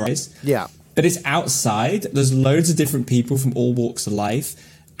through her eyes. Yeah. But it's outside. There's loads of different people from all walks of life.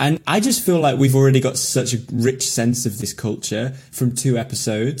 And I just feel like we've already got such a rich sense of this culture from 2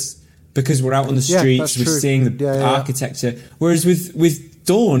 episodes because we're out on the streets, we're seeing the architecture. Whereas with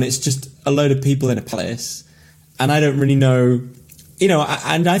Dawn, it's just a load of people in a palace. And I don't really know,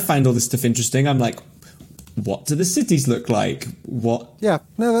 and I find all this stuff interesting. I'm like, what do the cities look like? What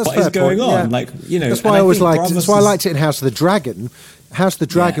is going on? Yeah. That's why I always liked it. That's why I liked it in House of the Dragon. House of the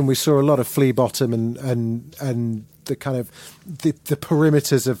Dragon, we saw a lot of flea bottom and the kind of the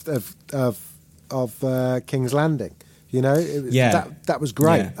perimeters of King's Landing. That was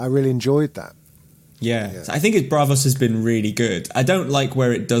great. Yeah. I really enjoyed that. Yeah. So I think Bravos has been really good. I don't like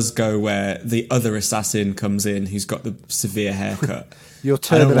where it does go where the other assassin comes in who's got the severe haircut. Your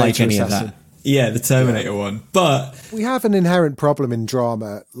Terminator I don't like any assassin. of that. Yeah, the Terminator one. But we have an inherent problem in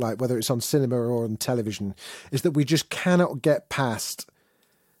drama, like whether it's on cinema or on television, is that we just cannot get past,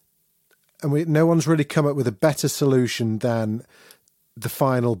 and no one's really come up with a better solution than the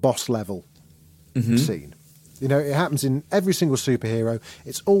final boss level scene. It happens in every single superhero.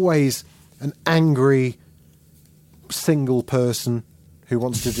 It's always an angry single person who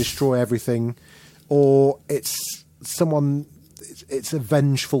wants to destroy everything, or it's someone... It's a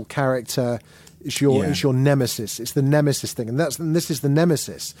vengeful character. It's your nemesis. It's the nemesis thing, and this is the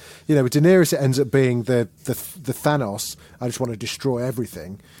nemesis. With Daenerys, it ends up being the Thanos. I just want to destroy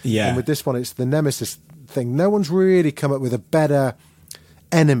everything. Yeah. And with this one, it's the nemesis thing. No one's really come up with a better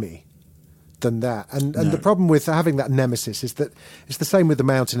enemy than that. And the problem with having that nemesis is that it's the same with the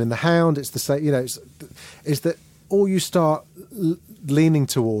Mountain and the Hound. It's the same. Is that all you start leaning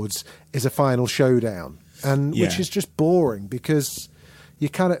towards is a final showdown. And which is just boring because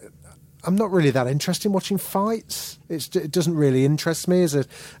I'm not really that interested in watching fights. It doesn't really interest me as a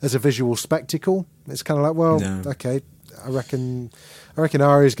visual spectacle. It's kind of like, okay, I reckon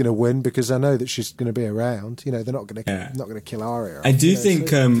Arya's going to win because I know that she's going to be around. You know, they're not going to kill Arya. I do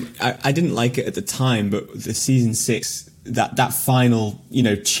think I didn't like it at the time, but the season 6 that final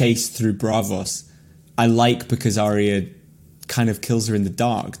chase through Bravos, I like because Arya kind of kills her in the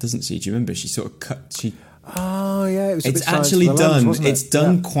dark, doesn't she? Do you remember? She sort of cut. Oh yeah, it's actually done. It's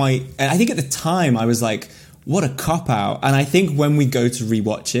done quite. I think at the time I was like, what a cop out. And I think when we go to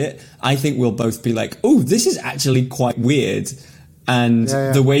rewatch it, I think we'll both be like, oh, this is actually quite weird. And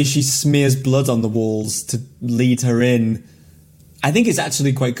the way she smears blood on the walls to lead her in, I think it's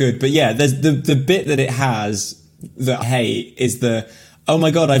actually quite good. But yeah, there's the bit that it has that I hate is oh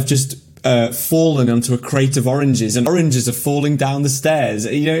my God, I've just fallen onto a crate of oranges and oranges are falling down the stairs.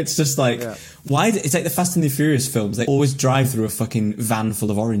 It's just like, why? It's like the Fast and the Furious films. They always drive through a fucking van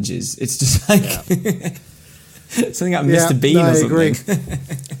full of oranges. It's just like something out of Mr. Bean or something.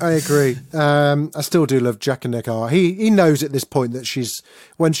 I agree. I still do love Jack and Nick. He knows at this point that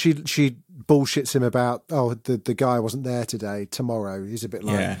when she bullshits him about, the guy wasn't there today, tomorrow. He's a bit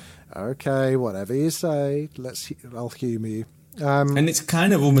like, okay, whatever you say, I'll humour you. And it's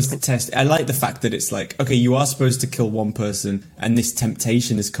kind of almost a test. I like the fact that it's like, okay, you are supposed to kill one person and this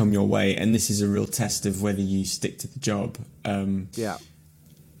temptation has come your way and this is a real test of whether you stick to the job.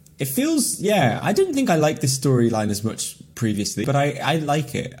 It feels, I didn't think I liked this storyline as much previously, but I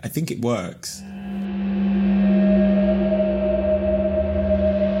like it. I think it works.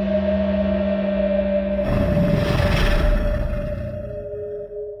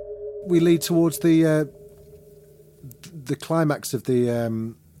 We lead towards the climax of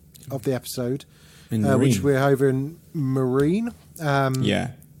the episode, which we're over in Marine.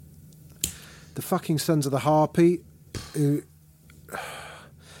 The fucking Sons of the Harpy.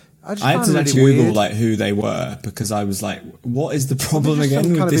 I had to actually Google like who they were because I was like, what is the problem again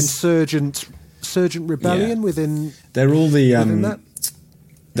some with kind this? Of insurgent rebellion within. They're all they're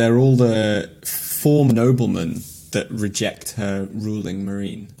all the former noblemen that reject her ruling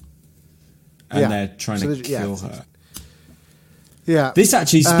Marine, and they're trying to kill her. Yeah, this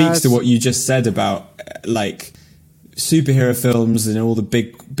actually speaks to what you just said about like superhero films and all the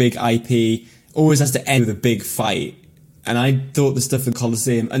big IP always has to end with a big fight. And I thought the stuff in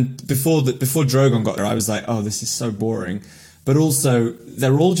Colosseum, and before Drogon got there, I was like, oh, this is so boring. But also,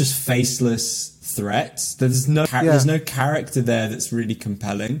 they're all just faceless threats. There's no character there that's really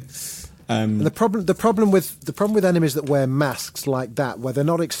compelling. And the problem with enemies that wear masks like that, where they're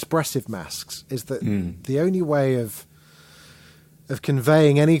not expressive masks, is that the only way of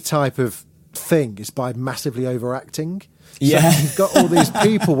conveying any type of thing is by massively overacting. So you've got all these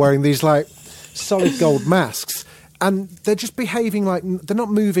people wearing these like solid gold masks. And they're just behaving like they're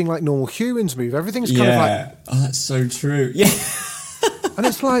not moving like normal humans move. Everything's kind of like, oh, that's so true. Yeah, and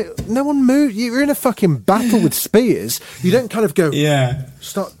it's like no one moves. You're in a fucking battle with spears. You don't kind of go.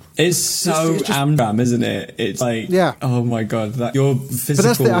 Start. It's so Amram, isn't it? It's like, oh my God, that your physical.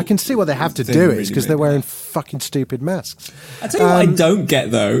 But that's I can see what they have to do is because they're wearing fucking stupid masks. I tell you what I don't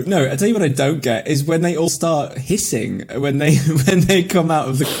get though. No, I tell you what I don't get is when they all start hissing when they come out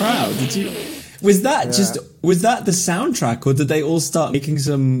of the crowd. Did you? Was that the soundtrack, or did they all start making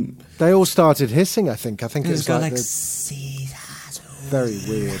some? They all started hissing. I think it was like see that. Very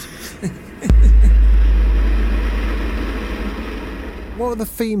weird. What are the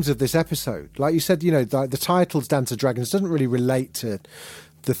themes of this episode? Like you said, the title's Dance of Dragons doesn't really relate to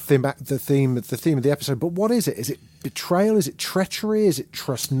the theme of the episode. But what is it? Is it betrayal? Is it treachery? Is it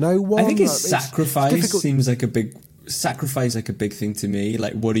trust no one? I think it's sacrifice. Seems like a big. Sacrifice like a big thing to me.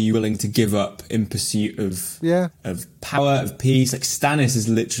 Like, what are you willing to give up in pursuit of power, of peace? Like, Stannis has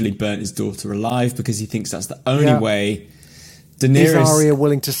literally burnt his daughter alive because he thinks that's the only way. Daenerys, is Arya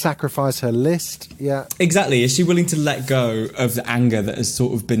willing to sacrifice her list? Yeah, exactly. Is she willing to let go of the anger that has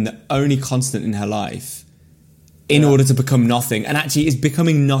sort of been the only constant in her life in order to become nothing? And actually, is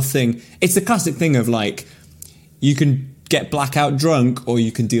becoming nothing. It's the classic thing of like, you can get blackout drunk or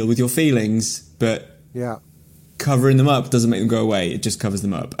you can deal with your feelings, but covering them up doesn't make them go away. It just covers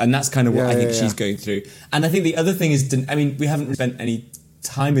them up. And that's kind of what I think she's going through. And I think the other thing is, we haven't spent any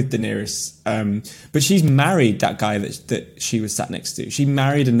time with Daenerys, but she's married that guy that she was sat next to. She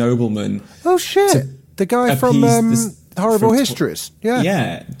married a nobleman. Oh, shit. The guy from Horrible Histories.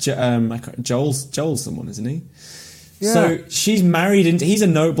 Yeah. Joel's someone, isn't he? Yeah. So she's married into... He's a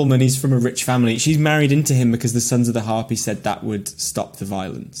nobleman. He's from a rich family. She's married into him because the Sons of the Harpy said that would stop the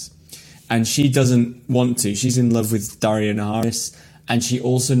violence. And she doesn't want to. She's in love with Daario Naharis, and she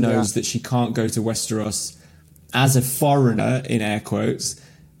also knows that she can't go to Westeros as a foreigner, in air quotes,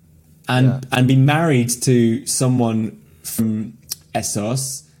 and be married to someone from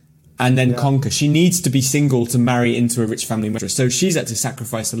Essos and then conquer. She needs to be single to marry into a rich family murderer. So she's had to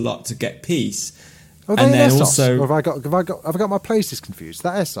sacrifice a lot to get peace. Are they and then Essos? Also, or have I got my places confused? Is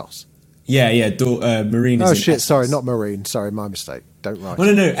that Essos? Yeah. Marine. Oh is shit! Essos. Sorry, not Marine. Sorry, my mistake. Don't write.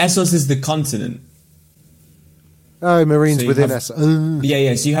 Well, no. Essos is the continent. Oh, Marine's so within Essos.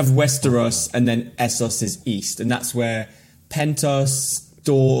 Yeah. So you have Westeros, and then Essos is east, and that's where Pentos,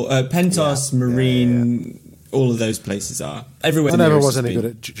 Marine, all of those places are. Everywhere. I never was any good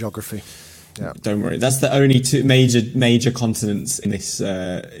at geography. Yeah. Don't worry, that's the only two major continents in this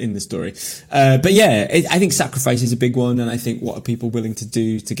in the story. But yeah, I think sacrifice is a big one, and I think what are people willing to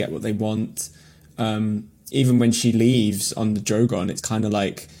do to get what they want? Even when she leaves on the Drogon, it's kind of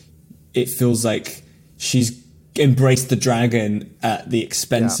like it feels like she's embraced the dragon at the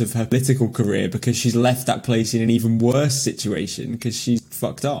expense of her political career, because she's left that place in an even worse situation because she's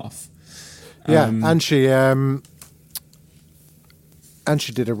fucked off. Yeah, and she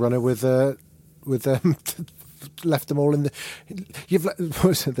did a runner with left them all in the.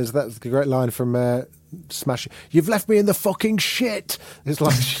 There's that great line from Smash. You've left me in the fucking shit. It's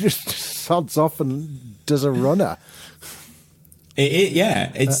like she just sods off and does a runner.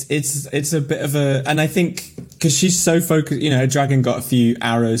 It's a bit of a, and I think because she's so focused, her dragon got a few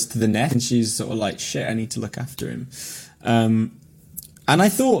arrows to the neck, and she's sort of like, shit, I need to look after him. And I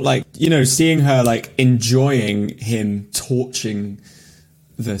thought, like, seeing her like enjoying him torching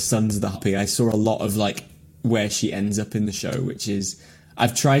the Sons of the Harpy, I saw a lot of like where she ends up in the show, which is,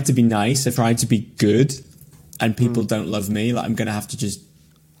 I've tried to be nice, I've tried to be good, and people don't love me. Like, I'm going to have to just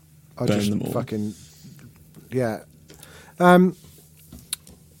burn them all. Fucking, yeah. The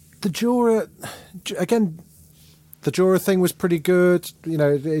Jorah, again, the Jorah thing was pretty good.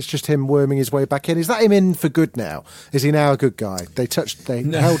 It's just him worming his way back in. Is that him in for good now? Is he now a good guy? They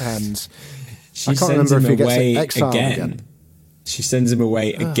held hands. I can't remember if he gets exiled again. She sends him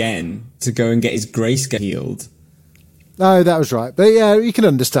away again to go and get his grayscale healed. Oh, that was right. But yeah, you can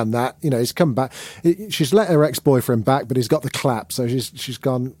understand that. He's come back. She's let her ex-boyfriend back, but he's got the clap. So she's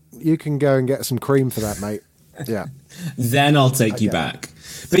gone, you can go and get some cream for that, mate. Yeah. Then I'll take you back.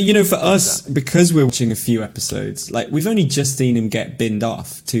 But, for us, because we're watching a few episodes, like, we've only just seen him get binned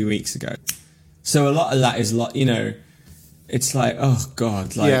off 2 weeks ago. So a lot of that is, like, it's like, oh,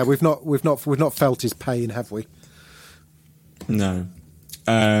 God. Like, yeah, we've not felt his pain, have we? No.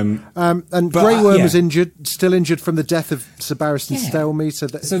 And Grey Worm was still injured from the death of Sir Barristan Stelmy. So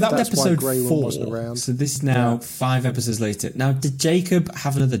that was episode 4. Wasn't around. So this is now 5 episodes later. Now, did Jacob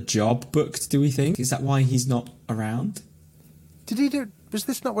have another job booked, do we think? Is that why he's not around? Did he do... Was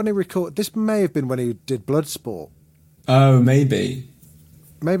this not when he recorded... This may have been when he did Bloodsport. Oh, maybe.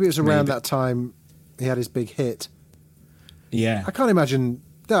 Maybe it was around that time he had his big hit. Yeah. I can't imagine...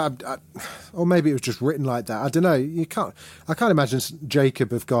 or maybe it was just written like that. I don't know. I can't imagine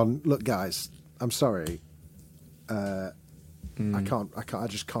Jacob have gone, look, guys, I'm sorry. I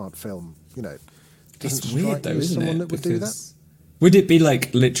just can't film, It's weird, though, isn't it? That would do that? Would it be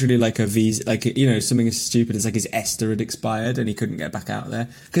like literally like a visa, like, something as stupid as like his Esther had expired and he couldn't get back out there?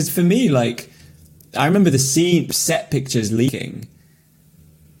 Because for me, like, I remember the set pictures leaking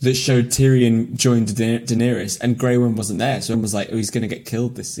that showed Tyrion joined Daenerys and Grey Worm wasn't there. So everyone was like, oh, he's going to get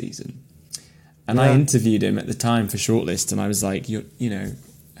killed this season. And I interviewed him at the time for Shortlist, and I was like, I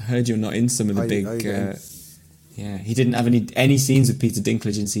heard you're not in some of the big... he didn't have any scenes with Peter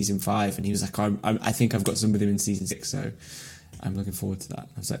Dinklage in season 5, and he was like, I think I've got some with him in season 6, so I'm looking forward to that.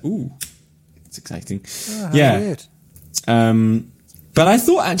 I was like, ooh, it's exciting. Weird. But I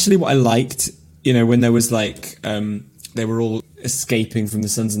thought actually what I liked, when there was like, they were all escaping from the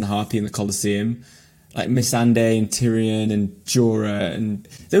Sons and the Harpy in the Colosseum, like Missandei and Tyrion and Jorah, and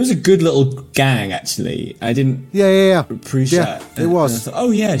there was a good little gang actually. I didn't appreciate it was. I thought, oh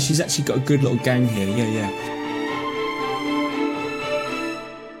yeah, she's actually got a good little gang here. Yeah.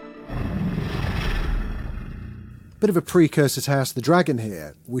 Bit of a precursor to House of the Dragon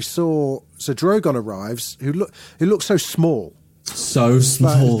here. We saw Drogon arrives, who looks so small. So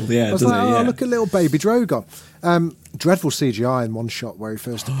small, doesn't it? Oh, look at little baby Drogon. Dreadful CGI in one shot where he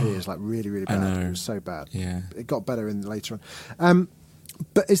first appears, like really, really bad. It was so bad. Yeah, it got better in later on.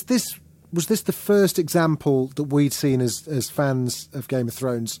 But was this the first example that we'd seen as fans of Game of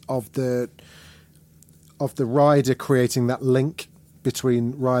Thrones of the rider creating that link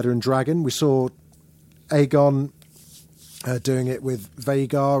between rider and dragon? We saw Aegon doing it with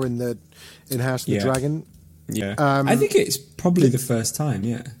Vhagar in House of the Dragon. Yeah, I think it's probably the first time.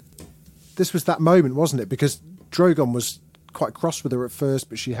 Yeah, this was that moment, wasn't it? Because Drogon was quite cross with her at first,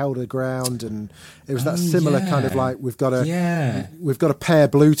 but she held her ground, and it was that similar kind of like we've got a pair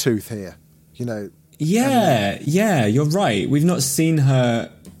Bluetooth here, Yeah, you're right. We've not seen her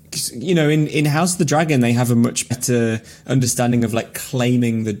you know, in House of the Dragon, they have a much better understanding of like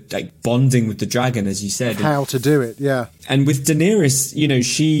claiming like bonding with the dragon, as you said. How to do it, yeah. And with Daenerys, you know,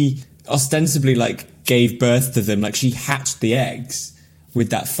 she ostensibly like gave birth to them, like she hatched the eggs with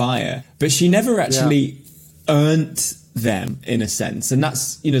that fire, but she never actually earned them in a sense. And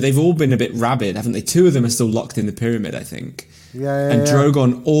that's, you know, they've all been a bit rabid, haven't they? 2 of them are still locked in the pyramid, I think. And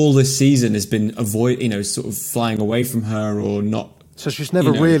Drogon all this season has been sort of flying away from her or not. So she's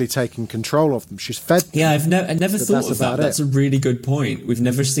never really taken control of them. She's fed them. Yeah, I never thought of that. That's a really good point. We've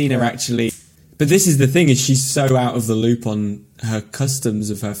never seen her actually. But this is the thing: is she's so out of the loop on her customs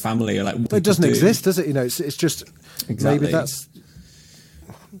of her family. Or like, what it doesn't exist, does it? You know, it's just maybe that's.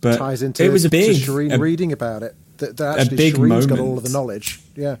 But ties into it was a big Shireen reading about it. That actually a big Shireen's moment. got all of the knowledge.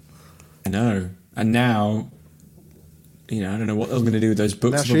 Yeah, I know. And now, you know, I don't know what they're going to do with those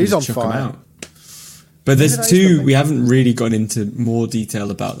books. Now she's on chuck fire. them out. But there's 2, we haven't really gone into more detail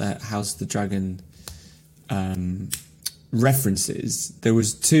about that House of the Dragon references. There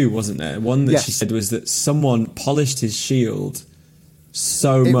was 2, wasn't there? One that she said was that someone polished his shield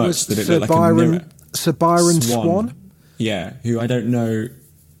so much that it looked like a mirror. Sir Byron Swan? Yeah, who I don't know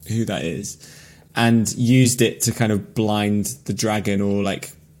who that is. And used it to kind of blind the dragon or like...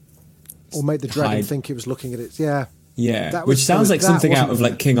 Or make the dragon think it was looking at it. Yeah. Yeah, which sounds like something out of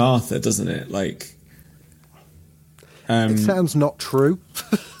like King Arthur, doesn't it? Like... it sounds not true.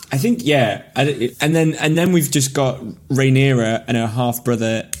 I think, yeah. And then we've just got Rhaenyra and her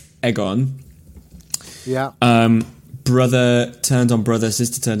half-brother Aegon. Yeah. Brother turned on brother,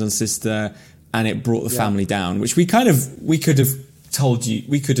 sister turned on sister, and it brought the family down, which we could have told you,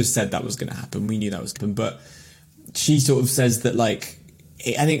 we could have said that was going to happen. We knew that was going to happen. But she sort of says that, like,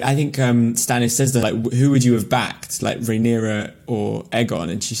 I think Stannis says that, like, who would you have backed, like Rhaenyra or Aegon?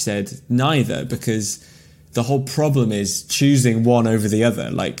 And she said neither, because... the whole problem is choosing one over the other.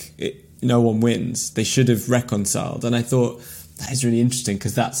 Like, no one wins. They should have reconciled. And I thought, that is really interesting,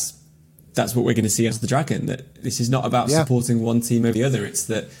 because that's what we're going to see as the Dragon. That this is not about supporting one team over the other. It's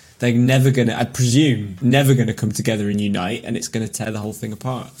that they're never going to, I presume, never going to come together and unite, and it's going to tear the whole thing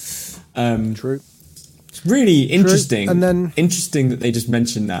apart. True. It's really interesting. And then, interesting that they just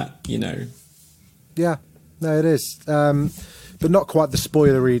mentioned that, you know. Yeah, no, it is. But not quite the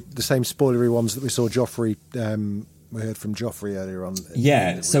same spoilery ones that we saw Joffrey. We heard from Joffrey earlier on.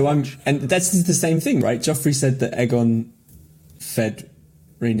 Yeah, so and that's the same thing, right? Joffrey said that Aegon fed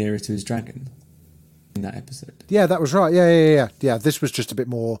Rhaenyra to his dragon in that episode. Yeah, that was right. Yeah. This was just a bit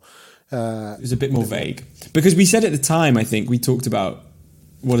more. It was a bit more vague, because we said at the time, I think we talked about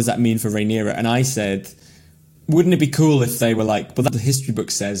what does that mean for Rhaenyra, and I said, wouldn't it be cool if they were like, well, that the history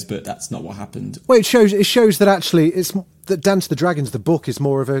book says, but that's not what happened. Well, it shows that actually it's that Dance of the Dragons, the book, is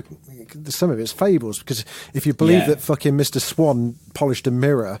more of a, some of it's fables, because if you believe that fucking Mr. Swan polished a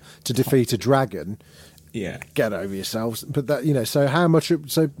mirror to defeat a dragon, get over yourselves. But that, you know, so how much?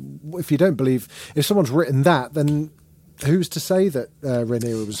 So if you don't believe, if someone's written that, then who's to say that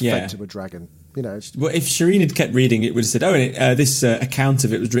Rhaenyra was fed to a dragon? You know, well, if Shireen had kept reading, it would have said, "Oh, and this account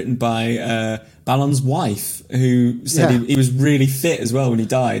of it was written by Balon's wife, who said he was really fit as well when he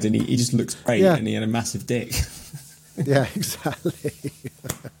died, and he just looks great, and he had a massive dick." Yeah, exactly.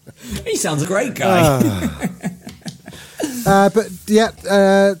 He sounds a great guy. But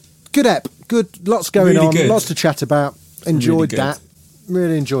good ep, good, lots going on, lots to chat about. Enjoyed that.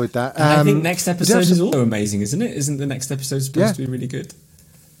 Really enjoyed that. And I think next episode is also amazing, isn't it? Isn't the next episode supposed to be really good?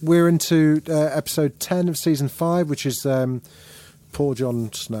 We're into episode 10 of season 5, which is poor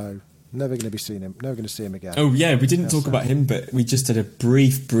Jon Snow. Never going to see him again. Oh yeah, we didn't talk about him, but we just had a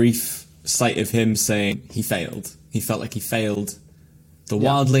brief sight of him saying he failed. He felt like he failed the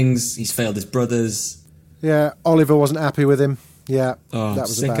wildlings. He's failed his brothers. Yeah, Oliver wasn't happy with him. Yeah, that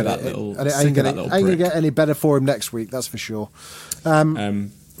was sick of that little. And it ain't going to get any better for him next week. That's for sure.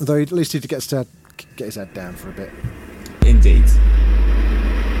 Although at least he gets to get his head down for a bit. Indeed.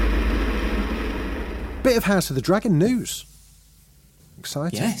 Bit of House of the Dragon news.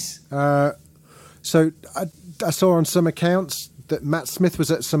 Exciting. Yes. So I saw on some accounts that Matt Smith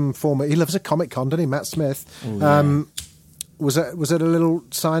was at some former. He loves a Comic Con, doesn't he? Matt Smith was at a little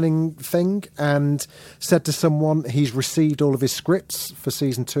signing thing and said to someone he's received all of his scripts for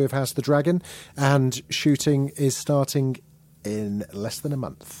season 2 of House of the Dragon, and shooting is starting in less than a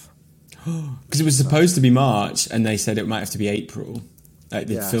month. Because it was supposed to be March, and they said it might have to be April. Like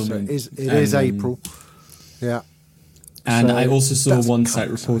the filming. So it is April. Yeah. And I also saw one site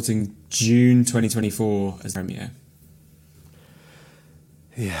reporting June 2024 as premiere.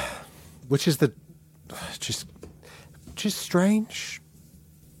 Yeah. Which is just strange.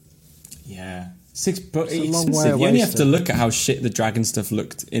 Yeah. But It's a it's long way expensive. You away only have to still. look at how shit the dragon stuff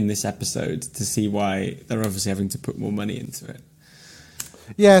looked in this episode to see why they're obviously having to put more money into it.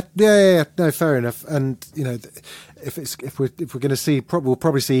 Yeah. No, fair enough. And if we're going to see, we'll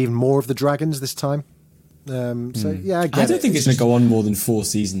probably see even more of the dragons this time. So yeah, I don't think it's going to go on more than 4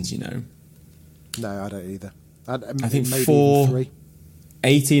 seasons. No, I don't either. I think maybe 4, even 3.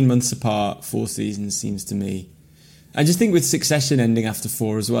 18 months apart, 4 seasons seems to me. I just think with Succession ending after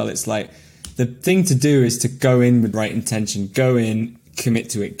 4 as well, it's like the thing to do is to go in with right intention, go in, commit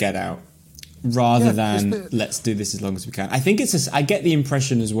to it, get out, rather than let's do this as long as we can. I think I get the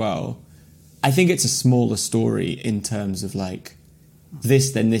impression as well. I think it's a smaller story in terms of like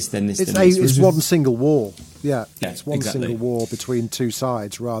this, then this, then this. It's one single war. Yeah, it's one exactly. single war between 2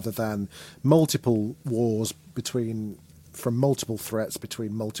 sides rather than multiple wars from multiple threats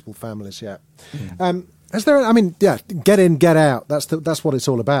between multiple families. Yeah. Get in, get out. That's what it's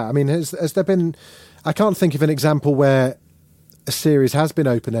all about. I mean, has there been? I can't think of an example where a series has been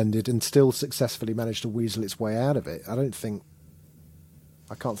open-ended and still successfully managed to weasel its way out of it. I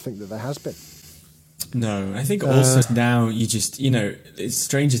can't think that there has been. No, I think also now you just,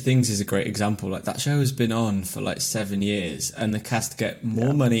 Stranger Things is a great example. Like that show has been on for like 7 years and the cast get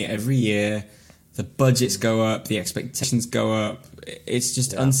more money every year. The budgets go up, the expectations go up. It's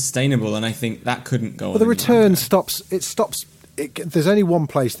just unsustainable, and I think that couldn't go on. Well, the return stops. There's only one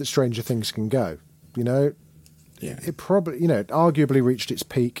place that Stranger Things can go. Yeah. It probably, arguably reached its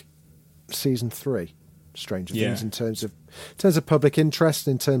peak season 3. Stranger Things in terms of public interest,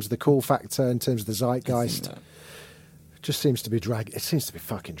 in terms of the cool factor, in terms of the zeitgeist. It just seems to be It seems to be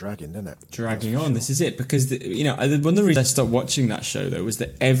fucking dragging, doesn't it? Dragging on. Sure. This is it, because one of the reasons I stopped watching that show though was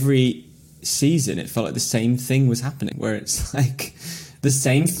that every season it felt like the same thing was happening, where it's like the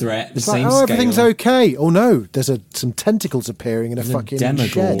same threat, the same scale. Everything's okay. Oh no, there's some tentacles appearing in a fucking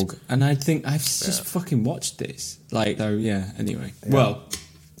demagogue shed. And I think I've just fucking watched this. Anyway. Yeah. Well,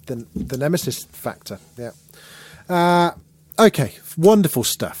 the nemesis factor. Yeah. Okay, wonderful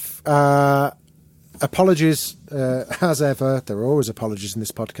stuff. Apologies, as ever. There are always apologies in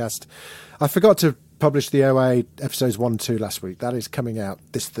this podcast. I forgot to publish the OA episodes 1 and 2 last week. That is coming out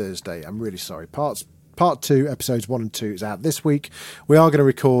this Thursday. I'm really sorry. Part 2, episodes 1 and 2 is out this week. We are going to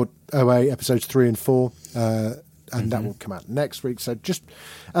record OA episodes 3 and 4, and that will come out next week. So just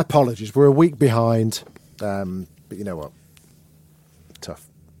apologies. We're a week behind, but you know what? Tough.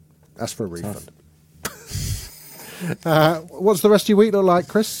 Ask for a refund. What's the rest of your week look like,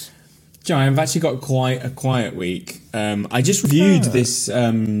 Chris? John, I've actually got quite a quiet week. I just reviewed this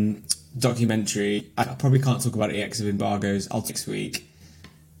documentary. I probably can't talk about it yet because of embargoes. I'll next week.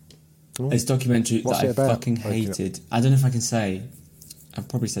 This documentary that I fucking hated. I don't know if I can say. I've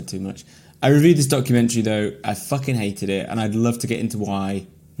probably said too much. I reviewed this documentary though. I fucking hated it, and I'd love to get into why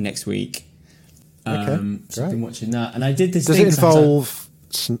next week. So I've been watching that, and I did this. Does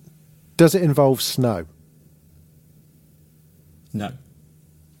it involve snow? No.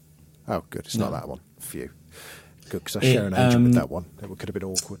 Oh, good. It's not that one. Phew. Good, because I share an agent with that one. It could have been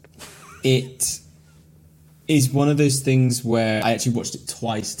awkward. It is one of those things where I actually watched it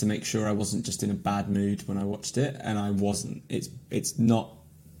twice to make sure I wasn't just in a bad mood when I watched it, and I wasn't. It's not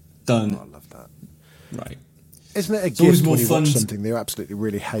done. Oh, I love that. Right. Isn't it a gift when you watch something that you absolutely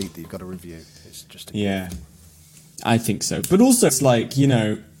really hate that you've got to review? It's just a gift. I think so. But also it's like,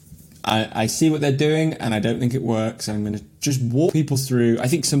 I see what they're doing and I don't think it works. I'm going to just walk people through. I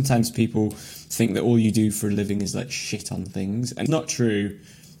think sometimes people think that all you do for a living is like shit on things. And it's not true.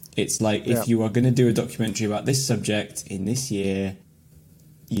 It's like if you are going to do a documentary about this subject in this year,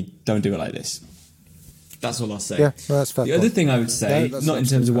 you don't do it like this. That's all I'll say. Yeah, well, that's fair. The other thing I would say, not in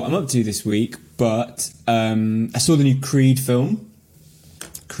terms of what I'm up to this week, but I saw the new Creed film,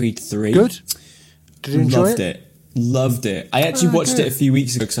 Creed 3. Good. Did you enjoy it? Loved it. I actually watched it a few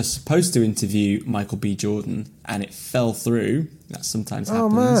weeks ago because I was supposed to interview Michael B. Jordan and it fell through. That sometimes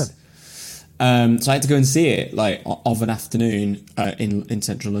happens. So I had to go and see it of an afternoon in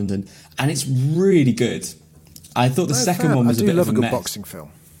central London, and it's really good. I thought the second one was a bit of a mess. I do love a good boxing film.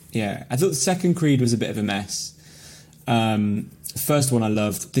 Yeah, I thought the second Creed was a bit of a mess. First one I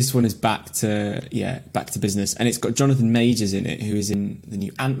loved. This one is back to business, and it's got Jonathan Majors in it, who is in the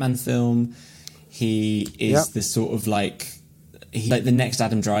new Ant-Man film. He is the sort of he's like the next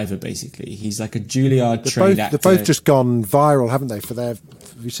Adam Driver, basically. He's like a Juilliard trained actor. They've both just gone viral, haven't they? Have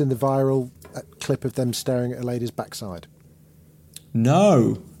you seen the viral clip of them staring at a lady's backside?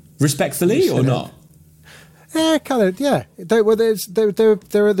 No, respectfully or not? Yeah, kind of. Yeah, they were at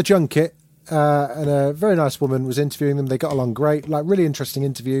the junket, and a very nice woman was interviewing them. They got along great, really interesting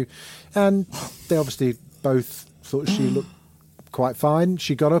interview, and they obviously both thought she looked quite fine.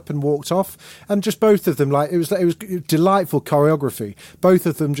 She got up and walked off, and just both of them, like it was delightful choreography. Both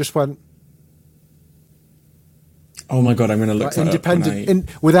of them just went. Oh my god! I'm going to look like, independent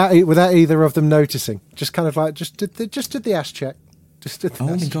without either of them noticing. Just kind of like just did the ass check. Just did the oh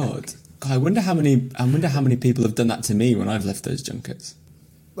ass my check. god! I wonder how many people have done that to me when I've left those junkets.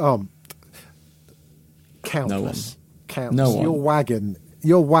 Countless. Countless. No one.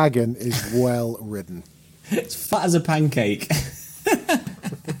 Your wagon is well ridden. It's fat as a pancake.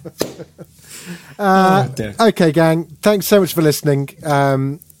 Okay, gang. Thanks so much for listening.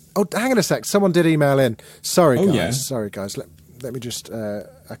 Hang on a sec. Someone did email in. Sorry, guys. Yeah. Sorry, guys. Let me just... I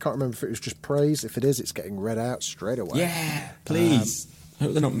can't remember if it was just praise. If it is, it's getting read out straight away. Yeah, please. I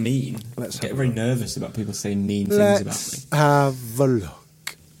hope they're not mean. Let's get very nervous about people saying mean things about me. Let's have a look.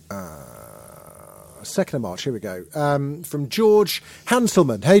 2nd of March, here we go. From George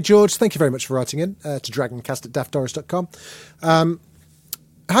Hanselman. Hey, George, thank you very much for writing in to dragoncast@daftdoris.com.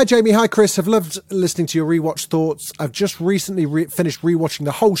 Hi, Jamie. Hi, Chris. I've loved listening to your rewatch thoughts. I've just recently finished rewatching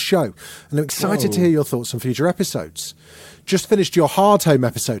the whole show, and I'm excited to hear your thoughts on future episodes. Just finished your Hard Home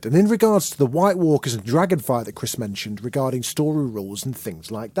episode, and in regards to the White Walkers and dragon fight that Chris mentioned regarding story rules and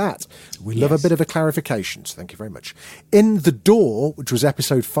things like that, we love a bit of a clarification, so thank you very much. In The Door, which was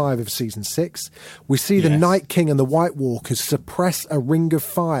episode 5 of season 6, we see the Night King and the White Walkers suppress a ring of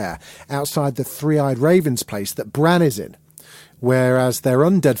fire outside the Three-Eyed Raven's place that Bran is in, whereas their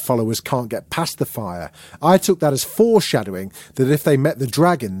undead followers can't get past the fire. I took that as foreshadowing that if they met the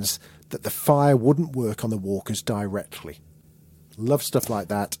dragons, that the fire wouldn't work on the walkers directly. Love stuff like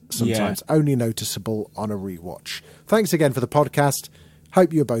that, sometimes only noticeable on a rewatch. Thanks again for the podcast.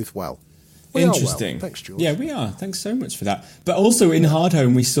 Hope you're both well. Interesting. Well. Thanks, George. Yeah, we are. Thanks so much for that. But also in Hard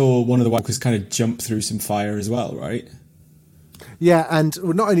Home, we saw one of the walkers kind of jump through some fire as well, right? Yeah, and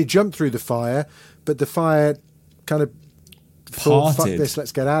not only jump through the fire, but the fire kind of thought, fuck this,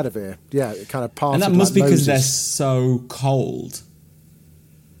 let's get out of here. Yeah, it kind of parted. And that must be because Moses. they're so cold.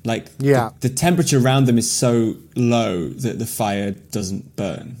 Like, the temperature around them is so low that the fire doesn't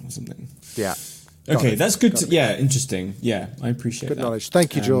burn or something. Yeah. Okay, that's good. Interesting. Yeah, I appreciate that. Good knowledge.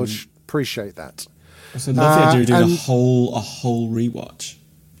 Thank you, George. Appreciate that. Also, love the idea of doing a whole rewatch.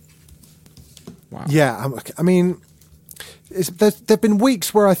 Wow. Yeah, I mean, there've been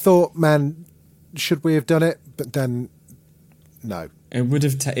weeks where I thought, man, should we have done it? But then, no. It would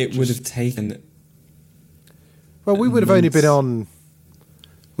have taken. Well, we would have only been on.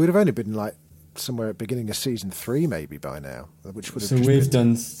 We'd have only been like somewhere at the beginning of season 3, maybe by now. Which would have. So we've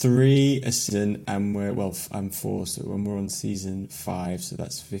done 3 a season, and I'm 4. So when we're on season 5, so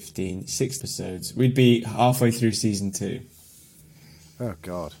that's 15, 6 episodes. We'd be halfway through season 2. Oh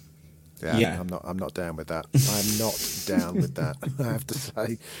God. Yeah. I'm not down with that. I'm not down with that. I have to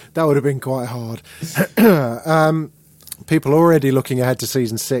say that would have been quite hard. People already looking ahead to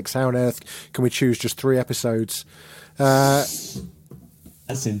season 6. How on earth can we choose just 3 episodes? That's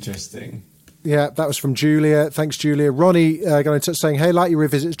interesting. Yeah, that was from Julia. Thanks, Julia. Ronnie got in touch saying, hey, like your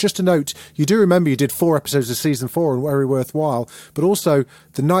revisits, just a note, you do remember you did 4 episodes of season 4 and very worthwhile, but also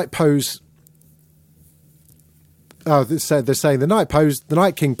the Night Pose... Oh, they're saying the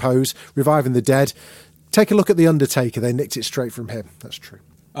Night King pose, reviving the dead. Take a look at The Undertaker. They nicked it straight from him. That's true.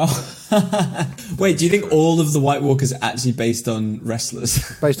 Oh, wait, do you think all of the White Walkers are actually based on wrestlers?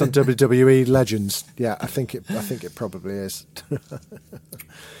 Based on WWE legends. Yeah, I think it probably is.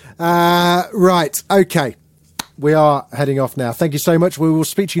 Right, okay. We are heading off now. Thank you so much. We will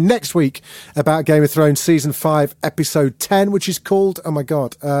speak to you next week about Game of Thrones Season 5, Episode 10, which is called, oh my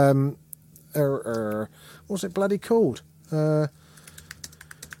God, what was it bloody called? Oh,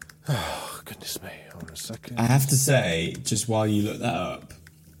 goodness me. Hold on a second. I have to say, just while you look that up,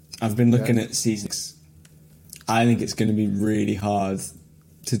 I've been looking at season 6. I think it's going to be really hard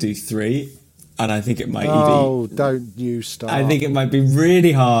to do 3, and I think it might don't you start. I think it might be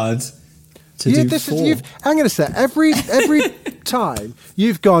really hard to do 4. Hang on a sec. Every time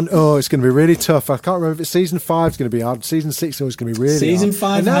you've gone, it's going to be really tough. I can't remember if it's season 5 is going to be hard. Season 6 is going to be really season hard. Season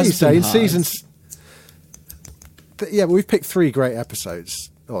 5 and now has you're saying been hard. seasons. Yeah, but we've picked 3 great episodes.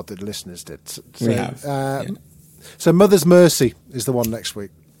 Or the listeners did. So, we have. So Mother's Mercy is the one next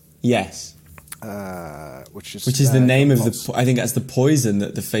week. Yes. Which is the name of the... I think that's the poison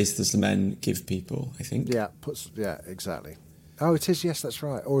that the Faceless Men give people, I think. Yeah, exactly. Oh, it is. Yes, that's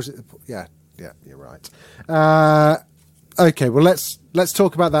right. Or is it... Yeah, you're right. Okay, well, let's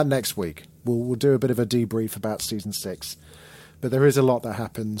talk about that next week. We'll do a bit of a debrief about season 6. But there is a lot that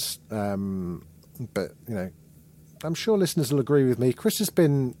happens. But, I'm sure listeners will agree with me. Chris has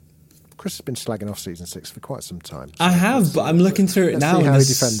been slagging off season 6 for quite some time. So I have, but I'm looking through it now. Let's see how he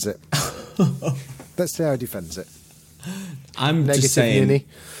defends it. Let's see how he defends it. I'm negative just saying. Ninny.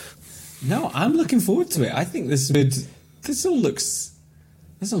 No, I'm looking forward to it. I think this all looks.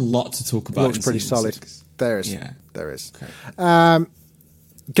 There's a lot to talk about. Looks pretty solid. 6. There is. Yeah. There is. Okay.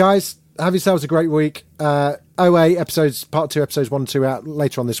 Guys, have yourselves a great week. OA episodes, part 2, episodes 1 and 2 out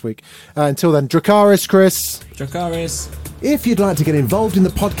later on this week. Until then, Dracarys, Chris. Dracarys. If you'd like to get involved in the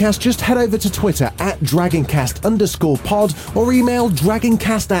podcast, just head over to Twitter at DragonCast_pod or email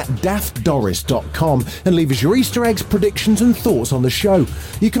dragoncast@daftdoris.com and leave us your Easter eggs, predictions and thoughts on the show.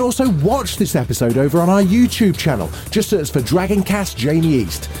 You can also watch this episode over on our YouTube channel. Just search for Dragoncast Jamie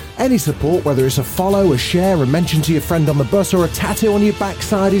East. Any support, whether it's a follow, a share, a mention to your friend on the bus or a tattoo on your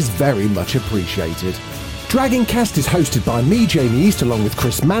backside, is very much appreciated. Dragoncast is hosted by me, Jamie East, along with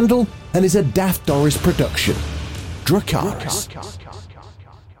Chris Mandel, and is a Daft Doris production. Dracarys.